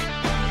Network.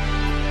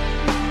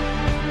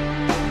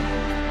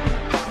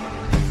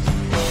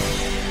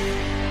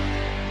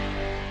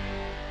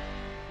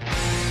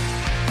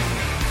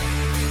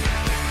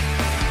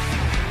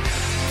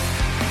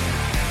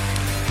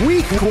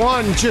 Week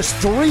 1, just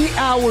 3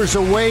 hours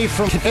away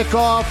from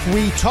kickoff.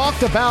 We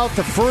talked about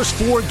the first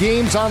 4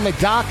 games on the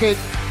docket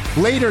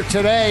later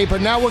today, but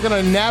now we're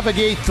going to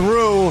navigate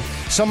through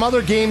some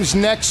other games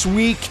next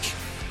week.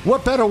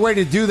 What better way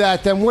to do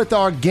that than with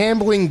our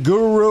gambling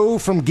guru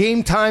from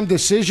Game Time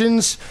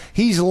Decisions?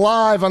 He's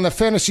live on the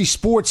Fantasy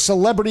Sports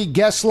Celebrity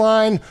Guest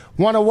Line.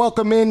 Want to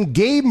welcome in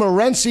Gabe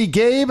Morency.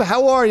 Gabe,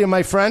 how are you,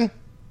 my friend?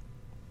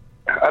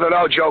 I don't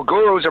know, Joe.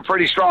 Guru is a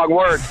pretty strong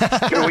word.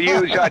 Can we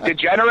use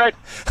degenerate?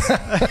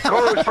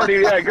 Guru's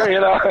pretty,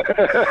 good,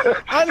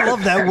 I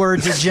love that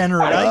word,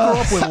 degenerate. I grew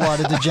up with a lot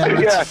of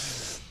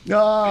degenerates.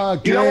 Yeah.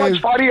 You know what's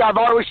funny? I've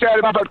always said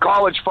about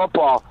college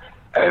football,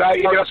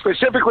 and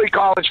specifically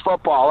college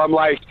football. I'm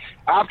like,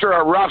 after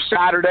a rough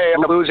Saturday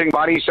and losing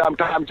money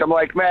sometimes, I'm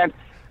like, man,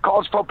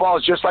 college football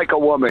is just like a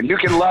woman. You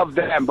can love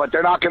them, but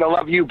they're not going to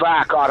love you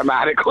back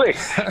automatically.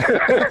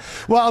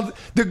 Well,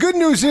 the good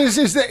news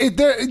is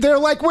that they're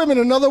like women.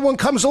 Another one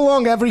comes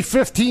along every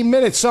 15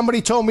 minutes.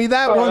 Somebody told me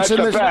that once.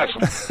 That's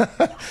the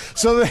best.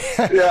 So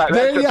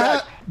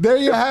there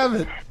you have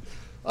it.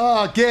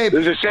 Oh, Gabe.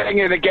 There's a saying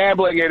in the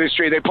gambling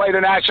industry, they play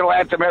the national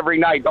anthem every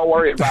night. Don't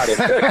worry about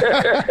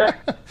it.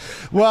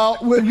 Well,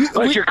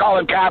 unless you're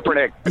Colin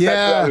Kaepernick. Yeah.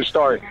 That's another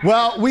story.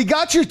 Well, we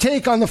got your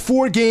take on the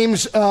 4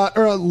 games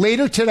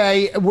later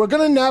today. We're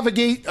going to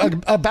navigate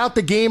about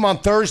the game on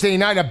Thursday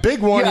night, a big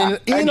one. Yeah,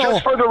 and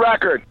just for the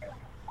record,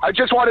 I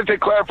just wanted to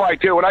clarify,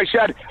 too. When I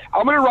said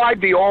I'm going to ride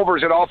the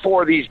overs in all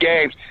 4 of these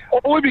games,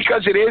 only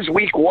because it is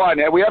week 1,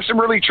 and we have some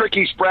really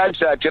tricky spreads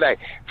today.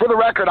 For the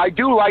record, I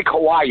do like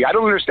Hawaii. I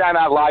don't understand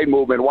that line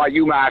movement, why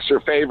UMass are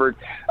favored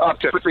up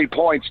to 3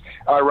 points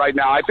right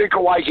now. I think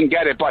Hawaii can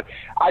get it, but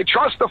I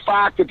trust the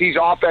fact that these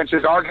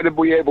offenses are going to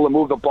be able to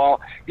move the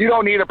ball. You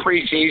don't need a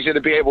preseason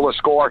to be able to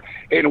score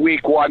in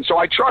week 1, so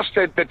I trust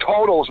that the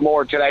totals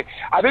more today.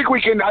 I think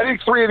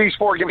 3 of these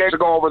 4 games will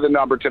go over the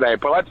number today,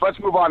 but let's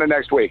move on to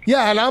next week.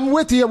 Yeah, and I'm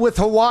with you with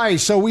Hawaii,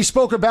 so we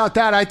spoke about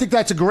that. I think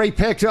that's a great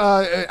pick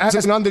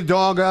as an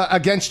underdog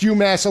against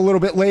UMass a little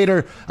bit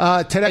later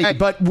today.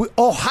 But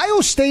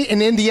Ohio State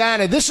and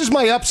Indiana, this is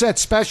my upset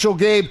special,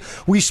 Gabe.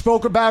 We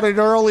spoke about it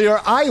earlier.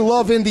 I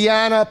love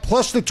Indiana,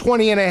 plus the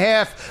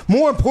 20.5.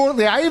 More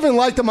importantly, I even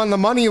like them on the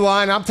money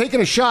line. I'm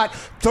taking a shot.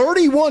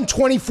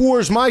 31-24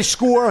 is my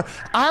score.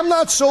 I'm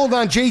not sold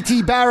on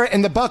J.T. Barrett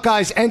and the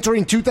Buckeyes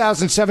entering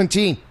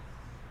 2017.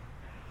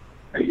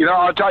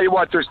 I'll tell you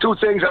what, there's 2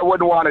 things I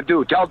wouldn't want to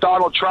do. Tell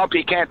Donald Trump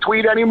he can't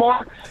tweet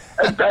anymore,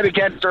 and bet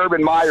against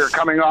Urban Meyer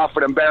coming off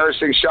an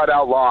embarrassing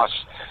shutout loss.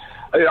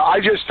 I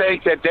just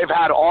think that they've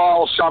had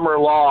all summer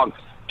long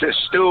to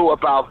stew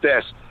about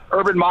this.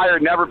 Urban Meyer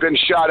had never been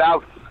shut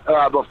out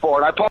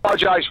before, and I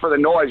apologize for the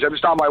noise. I'm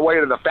just on my way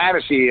to the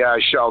fantasy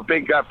show,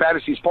 big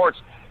fantasy sports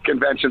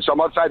convention, so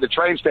I'm outside the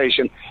train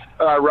station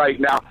right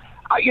now.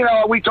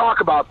 We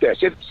talk about this.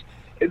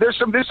 This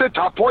is a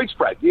tough point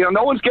spread.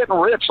 No one's getting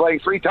rich laying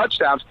 3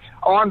 touchdowns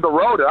on the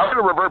road. And I'm going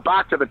to revert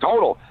back to the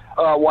total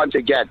once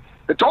again.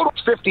 The total's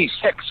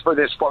 56 for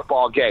this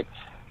football game.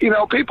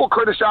 people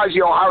criticize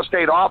the Ohio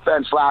State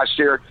offense last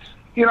year.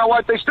 You know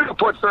what? They still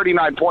put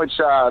 39 points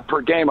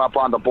per game up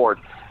on the board.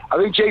 I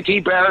think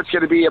J.T. Barrett's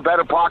going to be a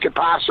better pocket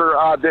passer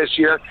this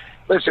year.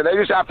 Listen, they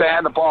just have to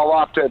hand the ball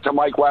off to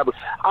Mike Weber.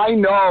 I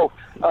know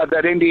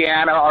that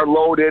Indiana are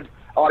loaded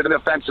on the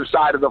defensive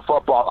side of the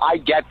football. I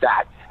get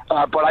that.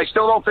 But I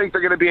still don't think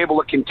they're going to be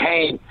able to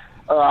contain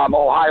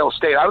Ohio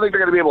State. I don't think they're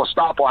going to be able to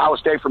stop Ohio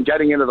State from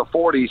getting into the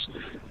 40s.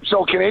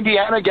 So can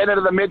Indiana get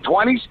into the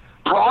mid-20s?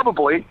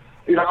 Probably.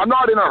 I'm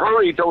not in a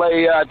hurry to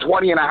lay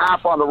 20 and a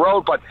half on the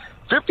road, but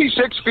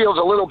 56 feels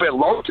a little bit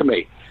low to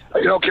me.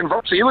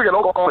 Conversely, you look at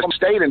Oklahoma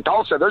State and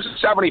Tulsa, there's a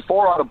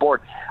 74 on the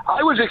board.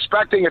 I was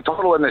expecting a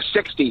total in the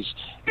 60s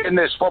in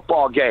this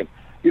football game.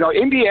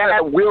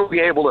 Indiana will be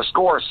able to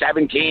score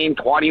 17,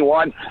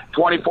 21,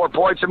 24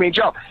 points. I mean,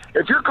 Joe,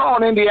 if you're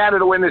calling Indiana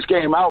to win this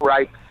game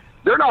outright,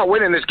 they're not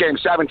winning this game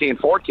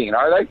 17-14,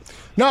 are they?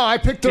 No, I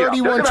picked 31-24.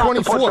 They're going to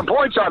have to put some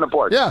points on the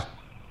board. Yeah.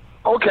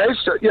 Okay,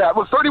 so,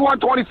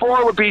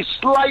 31-24 would be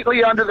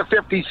slightly under the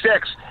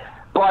 56.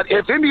 But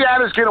if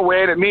Indiana's going to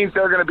win, it means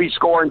they're going to be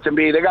scoring to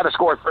me. They got to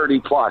score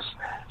 30-plus.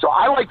 So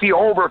I like the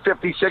over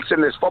 56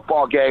 in this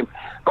football game.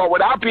 But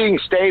without being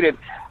stated,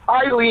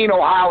 I lean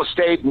Ohio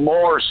State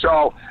more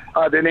so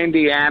than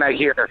Indiana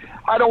here.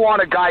 I don't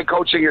want a guy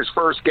coaching his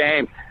first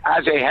game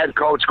as a head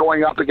coach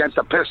going up against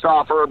a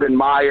pissed-off Urban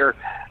Meyer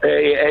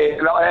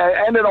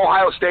and an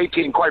Ohio State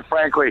team, quite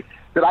frankly,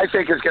 that I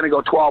think is going to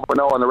go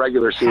 12-0 in the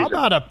regular season. How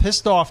about a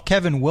pissed-off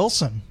Kevin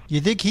Wilson?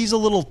 You think he's a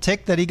little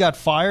ticked that he got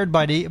fired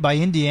by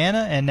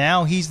Indiana, and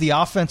now he's the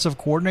offensive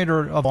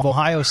coordinator of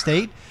Ohio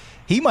State?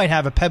 He might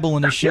have a pebble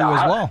in his shoe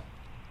as well.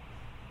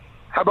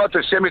 How about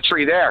the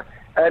symmetry there?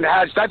 And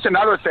that's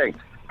another thing.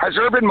 Has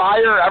Urban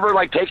Meyer ever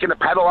taken the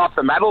pedal off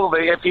the metal?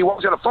 If he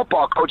wasn't a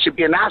football coach, he'd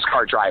be a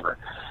NASCAR driver.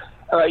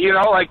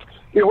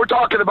 We're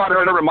talking about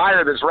Urban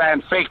Meyer that's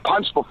ran fake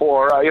punts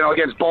before,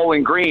 against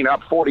Bowling Green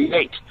up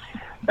 48.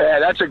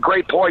 That's a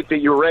great point that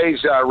you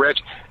raise, Rich.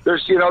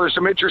 There's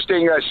some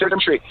interesting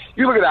symmetry.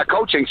 You look at that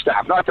coaching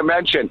staff, not to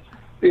mention,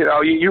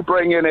 you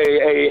bring in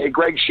a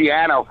Greg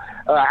Schiano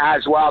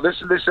as well.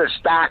 This is a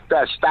stacked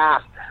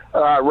staff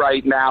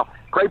right now.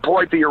 Great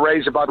point that you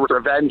raise about the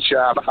revenge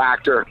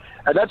factor.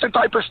 And that's the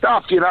type of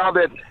stuff,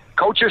 that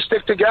coaches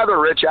stick together,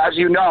 Rich, as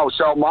you know.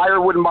 So Meyer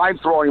wouldn't mind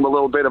throwing him a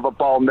little bit of a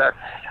bone there.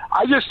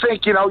 I just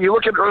think, you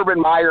look at Urban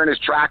Meyer and his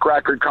track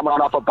record coming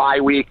off a bye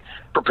week,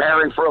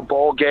 preparing for a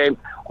bowl game,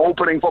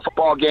 opening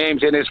football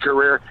games in his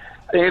career.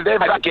 They've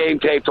got game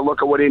tape to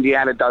look at what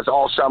Indiana does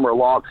all summer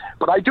long.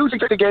 But I do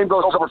think the game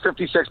goes over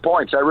 56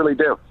 points. I really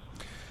do.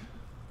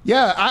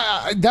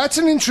 Yeah, that's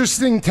an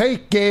interesting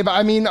take, Gabe.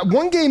 I mean,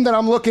 one game that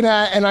I'm looking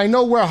at, and I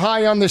know we're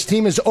high on this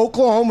team, is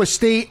Oklahoma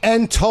State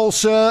and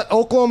Tulsa.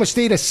 Oklahoma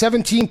State a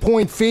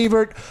 17-point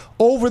favorite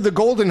over the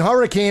Golden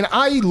Hurricane.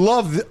 I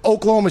love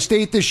Oklahoma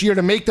State this year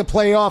to make the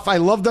playoff. I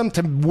love them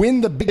to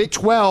win the Big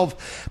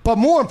 12. But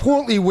more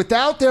importantly,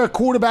 without their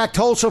quarterback,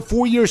 Tulsa,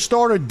 four-year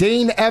starter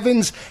Dane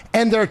Evans,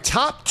 and their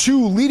top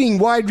two leading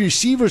wide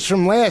receivers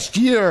from last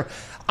year,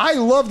 I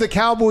love the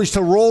Cowboys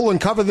to roll and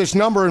cover this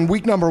number in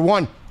week number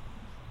 1.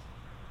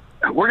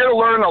 We're going to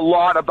learn a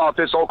lot about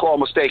this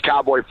Oklahoma State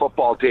Cowboy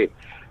football team.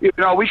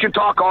 People can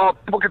talk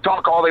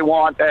all they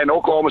want, and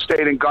Oklahoma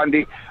State and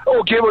Gundy,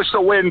 give us the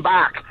win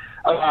back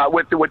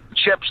with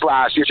Chips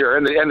last year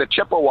and the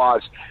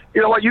Chippewas.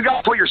 You know what? You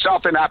got to put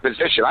yourself in that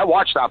position. I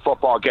watched that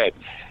football game.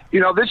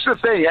 This is the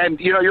thing, and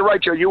you're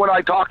right, Joe. You and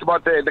I talked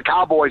about the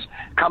Cowboys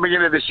coming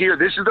into this year.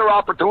 This is their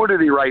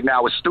opportunity right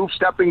now. With Stoops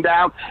stepping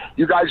down,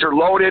 you guys are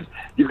loaded.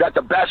 You've got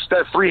the best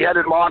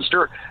three-headed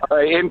monster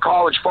in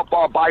college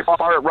football by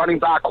far at running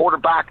back,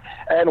 quarterback,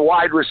 and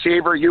wide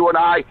receiver. You and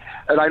I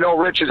know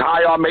Rich is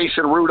high on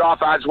Mason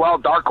Rudolph as well,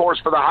 dark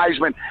horse for the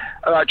Heisman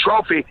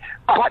Trophy.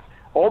 But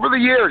over the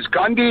years,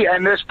 Gundy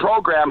and this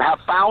program have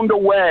found a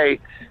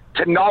way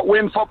to not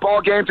win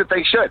football games that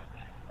they should.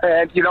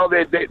 And,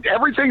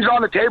 everything's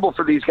on the table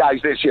for these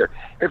guys this year.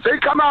 If they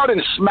come out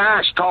and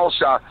smash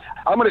Tulsa,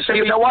 I'm going to say,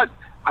 you know what?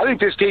 I think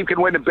this team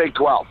can win the Big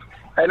 12.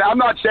 And I'm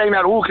not saying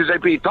that, because they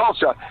beat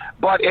Tulsa,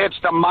 but it's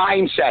the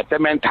mindset, the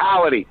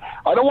mentality.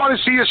 I don't want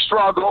to see a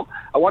struggle.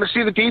 I want to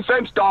see the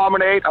defense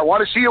dominate. I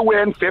want to see a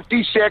win,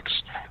 56,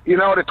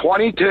 to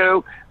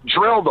 22.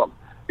 Drill them.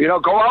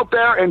 Go out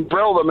there and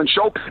drill them and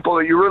show people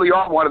that you really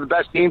are one of the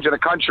best teams in the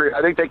country.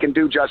 I think they can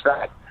do just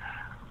that.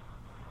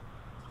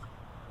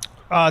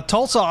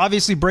 Tulsa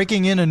obviously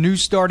breaking in a new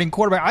starting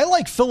quarterback. I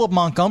like Philip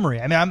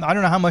Montgomery. I mean, I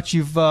don't know how much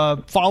you've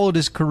followed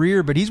his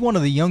career, but he's one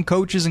of the young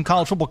coaches in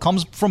college football,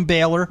 comes from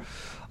Baylor.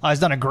 He's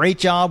done a great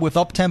job with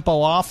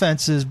up-tempo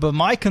offenses, but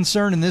my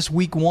concern in this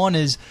week 1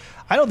 is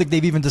I don't think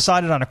they've even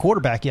decided on a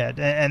quarterback yet,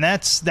 and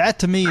that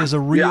to me is a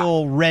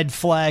real red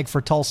flag for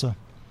Tulsa.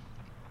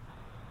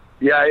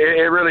 Yeah,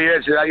 it really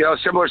is.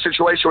 Similar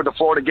situation with the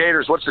Florida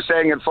Gators. What's the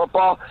saying in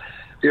football?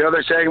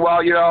 They're saying, well,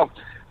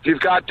 if you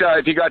got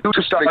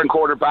two starting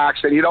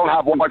quarterbacks, then you don't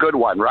have one good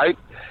one, right?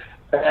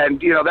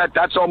 And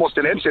that's almost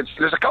an instance.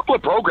 There's a couple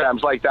of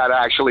programs like that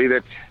actually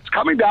that it's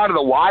coming down to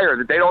the wire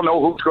that they don't know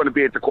who's going to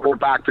be at the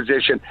quarterback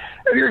position.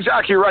 And you're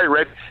exactly right,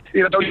 Rick.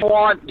 You know, do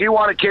you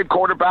want a kid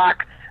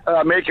quarterback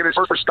making his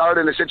first start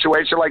in a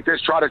situation like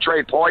this, try to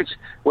trade points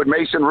with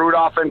Mason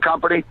Rudolph and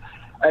company?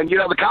 And, you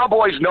know, the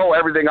Cowboys know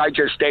everything I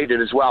just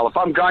stated as well. If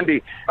I'm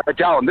Gundy, I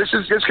tell them, this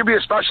could be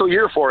a special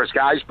year for us,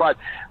 guys, but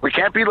we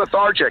can't be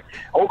lethargic.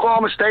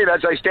 Oklahoma State,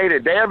 as I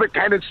stated, they have a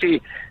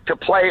tendency to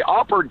play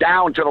up or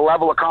down to the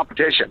level of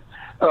competition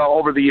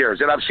over the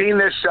years. And I've seen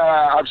this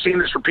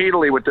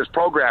repeatedly with this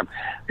program.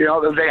 You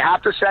know, they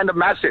have to send a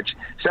message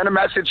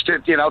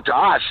to, you know, to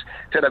us,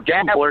 to the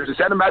gamblers, and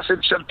send a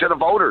message to the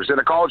voters in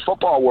the college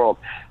football world.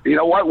 You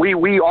know what?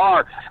 We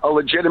are a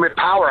legitimate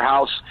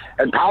powerhouse,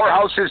 and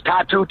powerhouses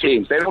tattoo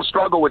teams. They don't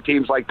struggle with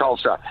teams like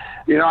Tulsa.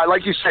 You know,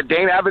 like you said,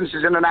 Dane Evans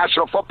is in the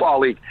National Football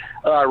League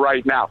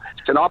right now.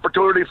 It's an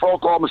opportunity for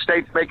Oklahoma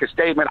State to make a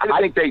statement.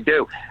 I think they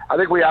do. I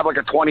think we have like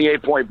a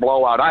 28-point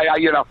blowout.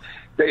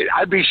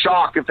 I'd be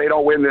shocked if they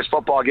don't win this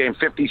football game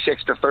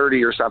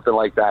 56-30 or something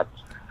like that.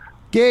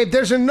 Gabe,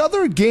 there's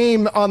another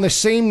game on the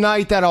same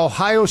night that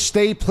Ohio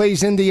State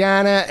plays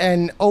Indiana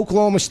and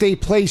Oklahoma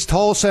State plays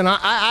Tulsa. And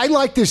I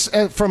like this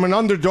from an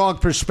underdog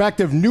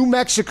perspective. New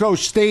Mexico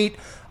State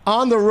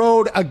on the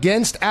road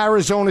against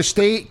Arizona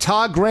State.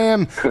 Todd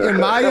Graham, in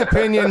my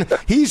opinion,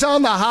 he's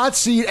on the hot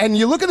seat. And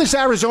you look at this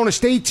Arizona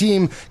State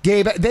team,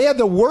 Gabe, they had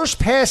the worst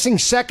passing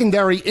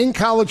secondary in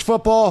college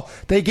football.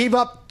 They gave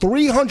up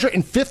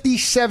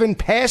 357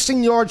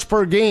 passing yards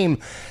per game.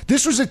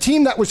 This was a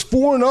team that was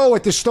 4-0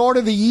 at the start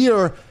of the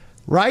year,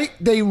 right?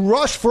 They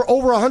rushed for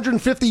over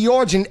 150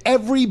 yards in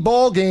every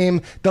ball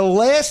game. The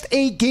last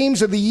 8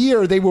 games of the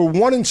year, they were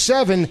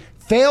 1-7.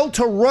 Failed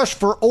to rush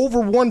for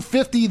over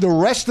 150 the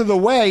rest of the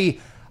way.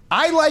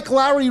 I like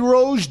Larry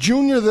Rose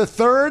Jr.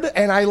 III,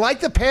 and I like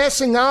the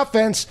passing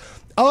offense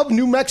of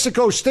New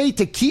Mexico State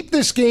to keep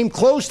this game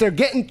close. They're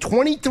getting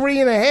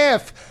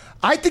 23.5.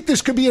 I think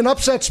this could be an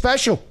upset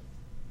special.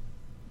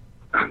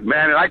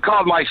 Man, and I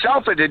called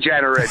myself a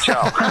degenerate, Joe.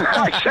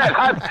 I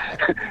said,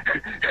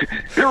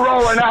 you're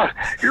rolling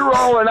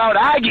out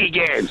Aggie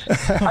games.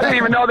 I didn't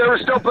even know they were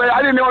still playing.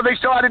 I didn't know they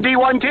still had a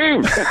D1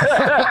 team.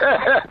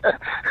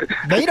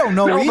 They don't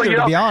know either,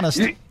 to be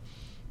honest.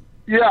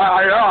 Yeah,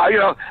 I know. You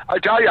know, I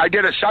tell you, I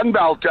did a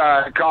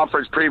Sunbelt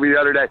conference preview the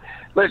other day.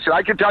 Listen,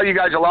 I can tell you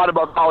guys a lot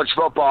about college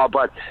football,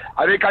 but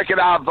I think I could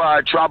have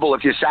trouble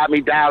if you sat me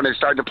down and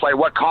started to play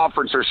what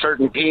conference are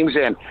certain teams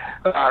in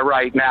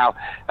right now.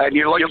 And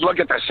you look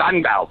at the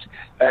Sunbelt,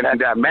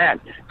 and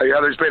man, you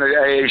know, there's been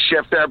a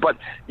shift there. But,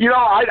 you know,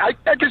 I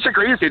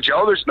disagree with you,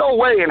 Joe. There's no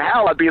way in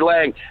hell I'd be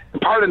laying,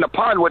 pardon the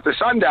pun, with the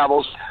Sun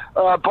Devils,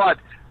 but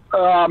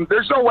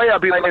there's no way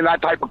I'd be laying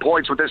that type of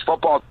points with this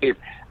football team.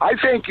 I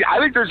think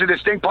there's a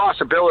distinct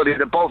possibility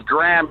that both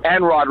Graham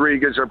and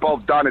Rodriguez are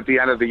both done at the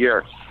end of the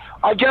year.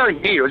 I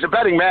guarantee you, as a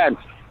betting man,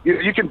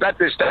 you can bet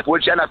this stuff,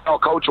 which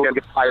NFL coach will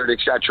get fired,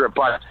 etc.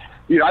 But,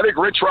 you know, I think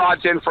Rich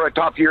Rod's in for a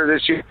tough year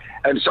this year,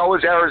 and so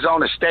is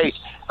Arizona State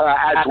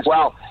as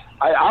well.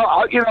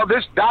 You know,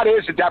 that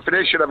is the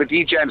definition of a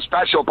D-Gen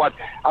special, but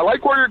I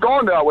like where you're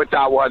going, though, with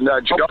that one.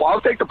 Joe,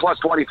 I'll take the plus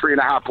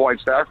 23.5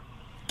 points there.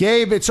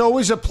 Gabe, it's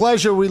always a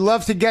pleasure. We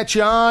love to get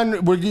you on.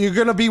 You're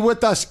going to be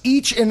with us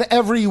each and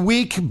every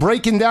week,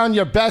 breaking down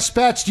your best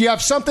bets. Do you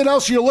have something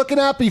else you're looking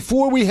at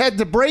before we head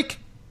to break?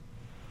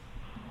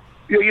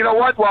 You know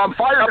what? Well, I'm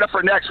fired up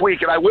for next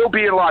week, and I will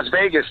be in Las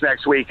Vegas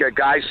next week,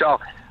 guys, so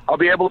I'll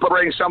be able to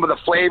bring some of the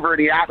flavor and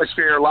the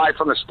atmosphere live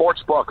from the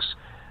sports books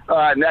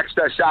next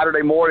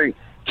Saturday morning.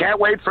 Can't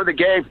wait for the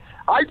game.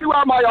 I do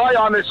have my eye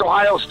on this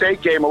Ohio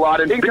State game a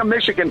lot, and being a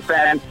Michigan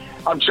fan,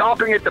 I'm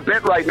chomping at the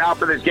bit right now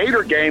for this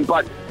Gator game,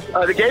 but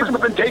the games have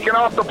been taken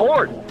off the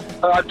board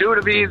due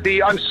to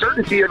the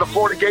uncertainty of the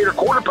Florida Gator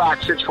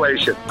quarterback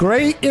situation.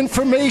 Great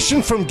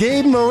information from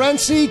Gabe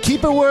Morency.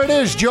 Keep it where it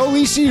is. Joe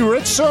Lisi,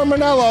 Rich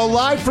Sermonello,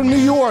 live from New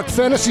York,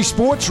 Fantasy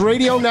Sports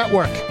Radio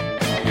Network.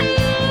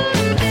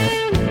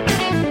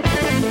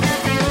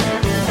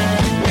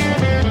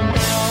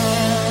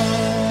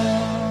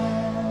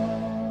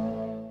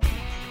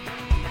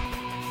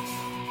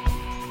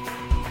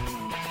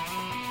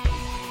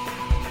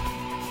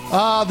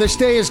 This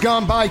day has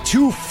gone by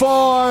too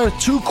far,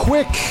 too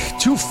quick,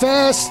 too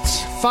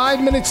fast.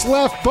 5 minutes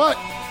left, but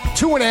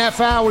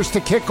 2.5 hours to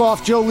kick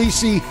off. Joe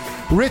Lisi,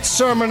 Rich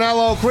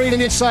Sermonello. Great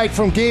insight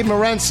from Gabe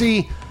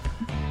Morency.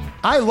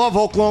 I love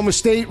Oklahoma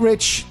State,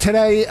 Rich,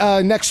 today,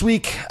 next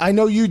week. I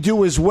know you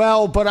do as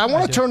well, but I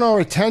want to turn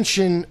our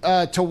attention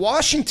to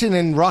Washington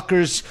and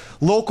Rutgers,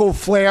 local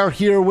flair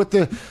here with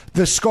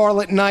the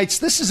Scarlet Knights.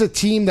 This is a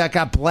team that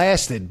got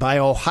blasted by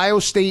Ohio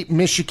State,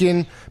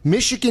 Michigan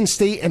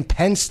State, and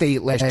Penn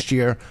State last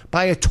year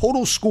by a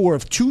total score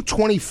of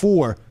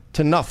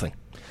 224-0.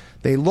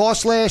 They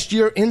lost last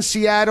year in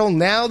Seattle.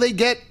 Now they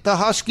get the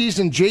Huskies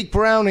and Jake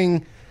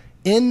Browning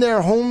in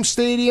their home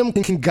stadium.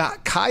 Can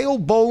Kyle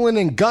Bolin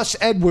and Gus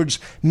Edwards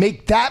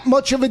make that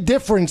much of a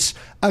difference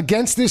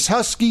against this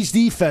Huskies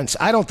defense?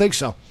 I don't think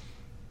so.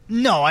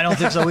 No, I don't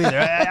think so either.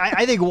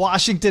 I think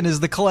Washington is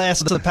the class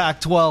of the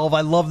Pac-12.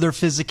 I love their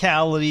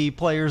physicality.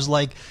 Players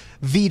like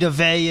Vita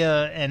Vea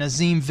and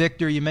Azim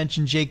Victor. You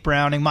mentioned Jake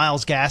Browning,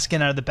 Myles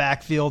Gaskin out of the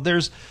backfield.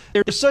 There's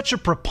such a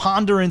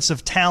preponderance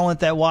of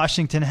talent that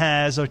Washington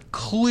has, a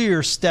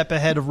clear step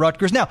ahead of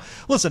Rutgers. Now,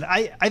 listen,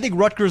 I think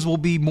Rutgers will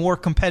be more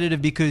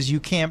competitive because you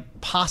can't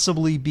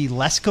possibly be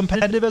less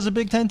competitive as a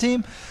Big Ten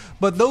team.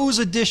 But those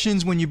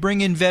additions, when you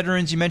bring in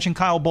veterans, you mentioned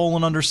Kyle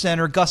Bolin under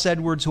center, Gus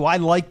Edwards, who I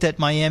liked at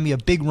Miami, a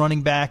big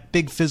running back,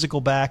 big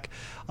physical back,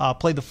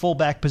 played the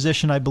fullback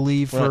position, I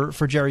believe,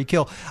 for Jerry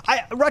Kill.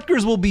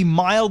 Rutgers will be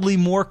mildly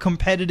more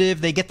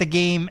competitive. They get the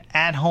game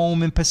at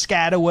home in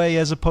Piscataway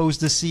as opposed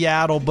to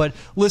Seattle. But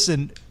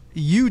listen,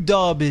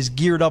 UW is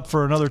geared up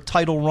for another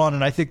title run,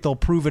 and I think they'll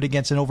prove it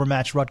against an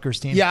overmatched Rutgers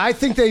team. Yeah, I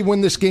think they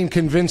win this game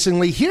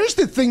convincingly. Here's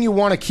the thing you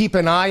want to keep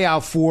an eye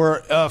out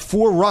for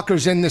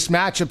Rutgers in this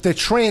matchup, the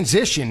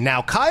transition.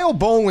 Now, Kyle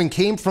Bolin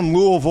came from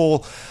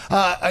Louisville.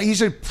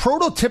 He's a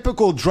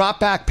prototypical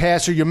drop-back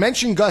passer. You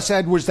mentioned Gus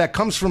Edwards that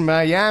comes from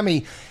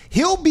Miami.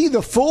 He'll be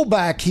the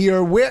fullback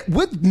here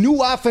with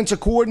new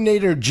offensive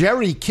coordinator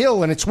Jerry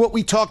Kill, and it's what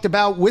we talked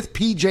about with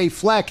P.J.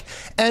 Fleck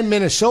and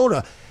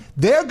Minnesota.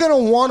 They're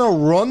going to want to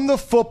run the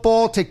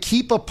football to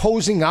keep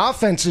opposing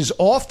offenses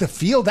off the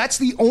field. That's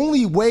the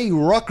only way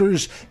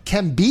Rutgers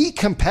can be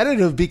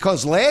competitive,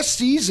 because last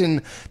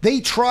season they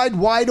tried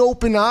wide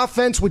open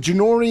offense with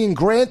Janorian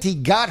Grant. He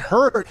got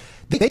hurt.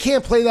 They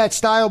can't play that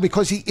style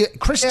because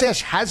Chris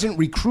Ash hasn't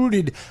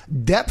recruited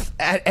depth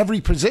at every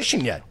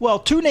position yet. Well,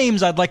 two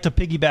names I'd like to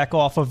piggyback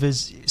off of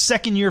is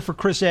second year for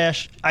Chris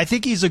Ash. I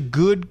think he's a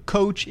good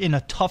coach in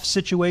a tough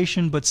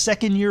situation, but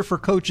second year for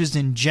coaches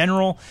in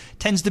general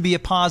tends to be a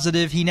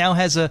positive. He now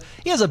has a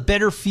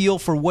better feel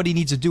for what he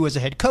needs to do as a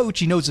head coach.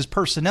 He knows his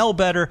personnel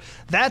better.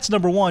 That's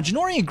number one.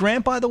 Janorian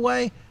Grant, by the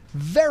way,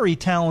 very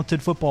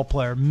talented football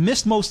player.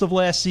 Missed most of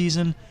last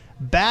season,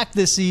 back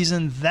this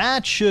season.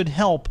 That should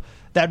help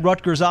that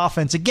Rutgers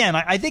offense. Again,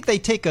 I think they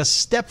take a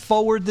step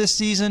forward this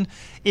season.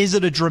 Is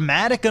it a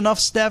dramatic enough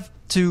step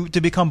to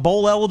become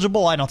bowl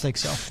eligible? I don't think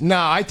so. No,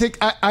 I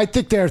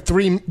think they're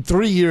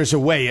three years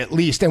away at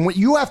least. And what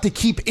you have to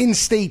keep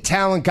in-state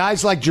talent,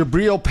 guys like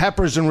Jabril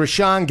Peppers and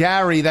Rashawn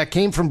Gary that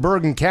came from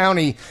Bergen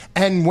County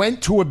and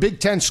went to a Big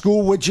Ten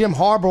school with Jim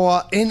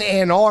Harbaugh in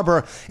Ann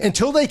Arbor,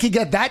 until they could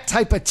get that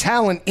type of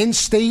talent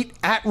in-state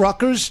at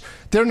Rutgers,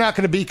 they're not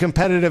going to be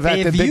competitive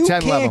at the Big Ten level.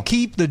 If you can't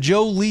keep the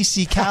Joe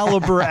Lisi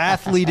caliber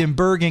athlete in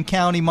Bergen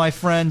County, my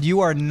friend,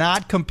 you are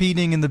not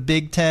competing in the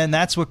Big Ten.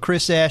 That's what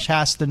Chris Ash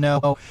has to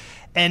know.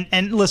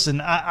 And listen,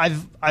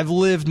 I've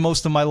lived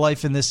most of my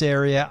life in this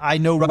area. I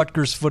know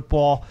Rutgers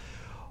football.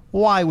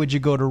 Why would you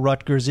go to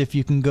Rutgers if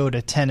you can go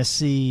to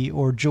Tennessee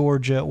or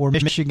Georgia or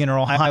Michigan or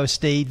Ohio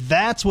State?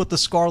 That's what the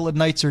Scarlet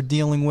Knights are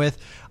dealing with.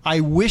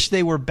 I wish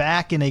they were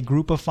back in a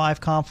Group of 5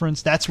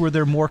 conference. That's where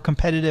they're more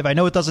competitive. I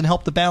know it doesn't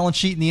help the balance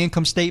sheet and the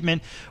income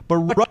statement, but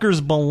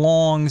Rutgers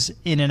belongs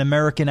in an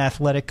American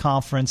Athletic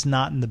Conference,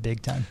 not in the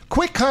Big Ten.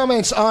 Quick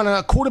comments on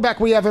a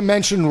quarterback we haven't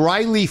mentioned,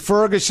 Riley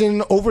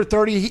Ferguson, over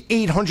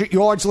 3,800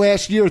 yards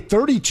last year,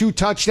 32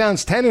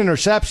 touchdowns, 10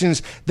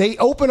 interceptions. They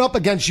open up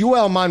against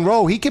UL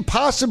Monroe. He could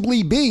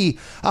possibly be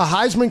a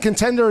Heisman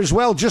contender as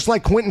well, just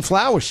like Quentin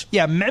Flowers.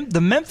 Yeah,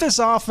 the Memphis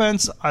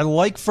offense, I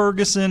like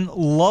Ferguson,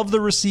 love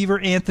the receiver,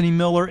 Anthony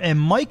Miller,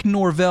 and Mike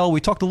Norvell. We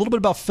talked a little bit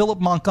about Philip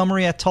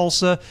Montgomery at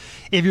Tulsa.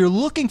 If you're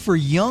looking for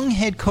young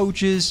head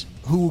coaches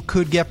who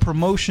could get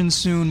promotion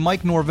soon,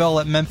 Mike Norvell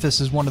at Memphis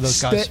is one of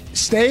those guys.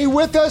 Stay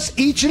with us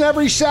each and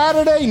every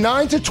Saturday,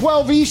 9 to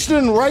 12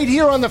 Eastern, right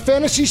here on the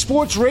Fantasy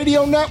Sports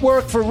Radio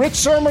Network. For Rich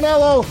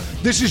Sermonello,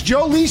 this is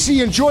Joe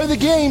Lisi. Enjoy the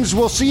games.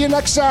 We'll see you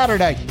next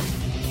Saturday.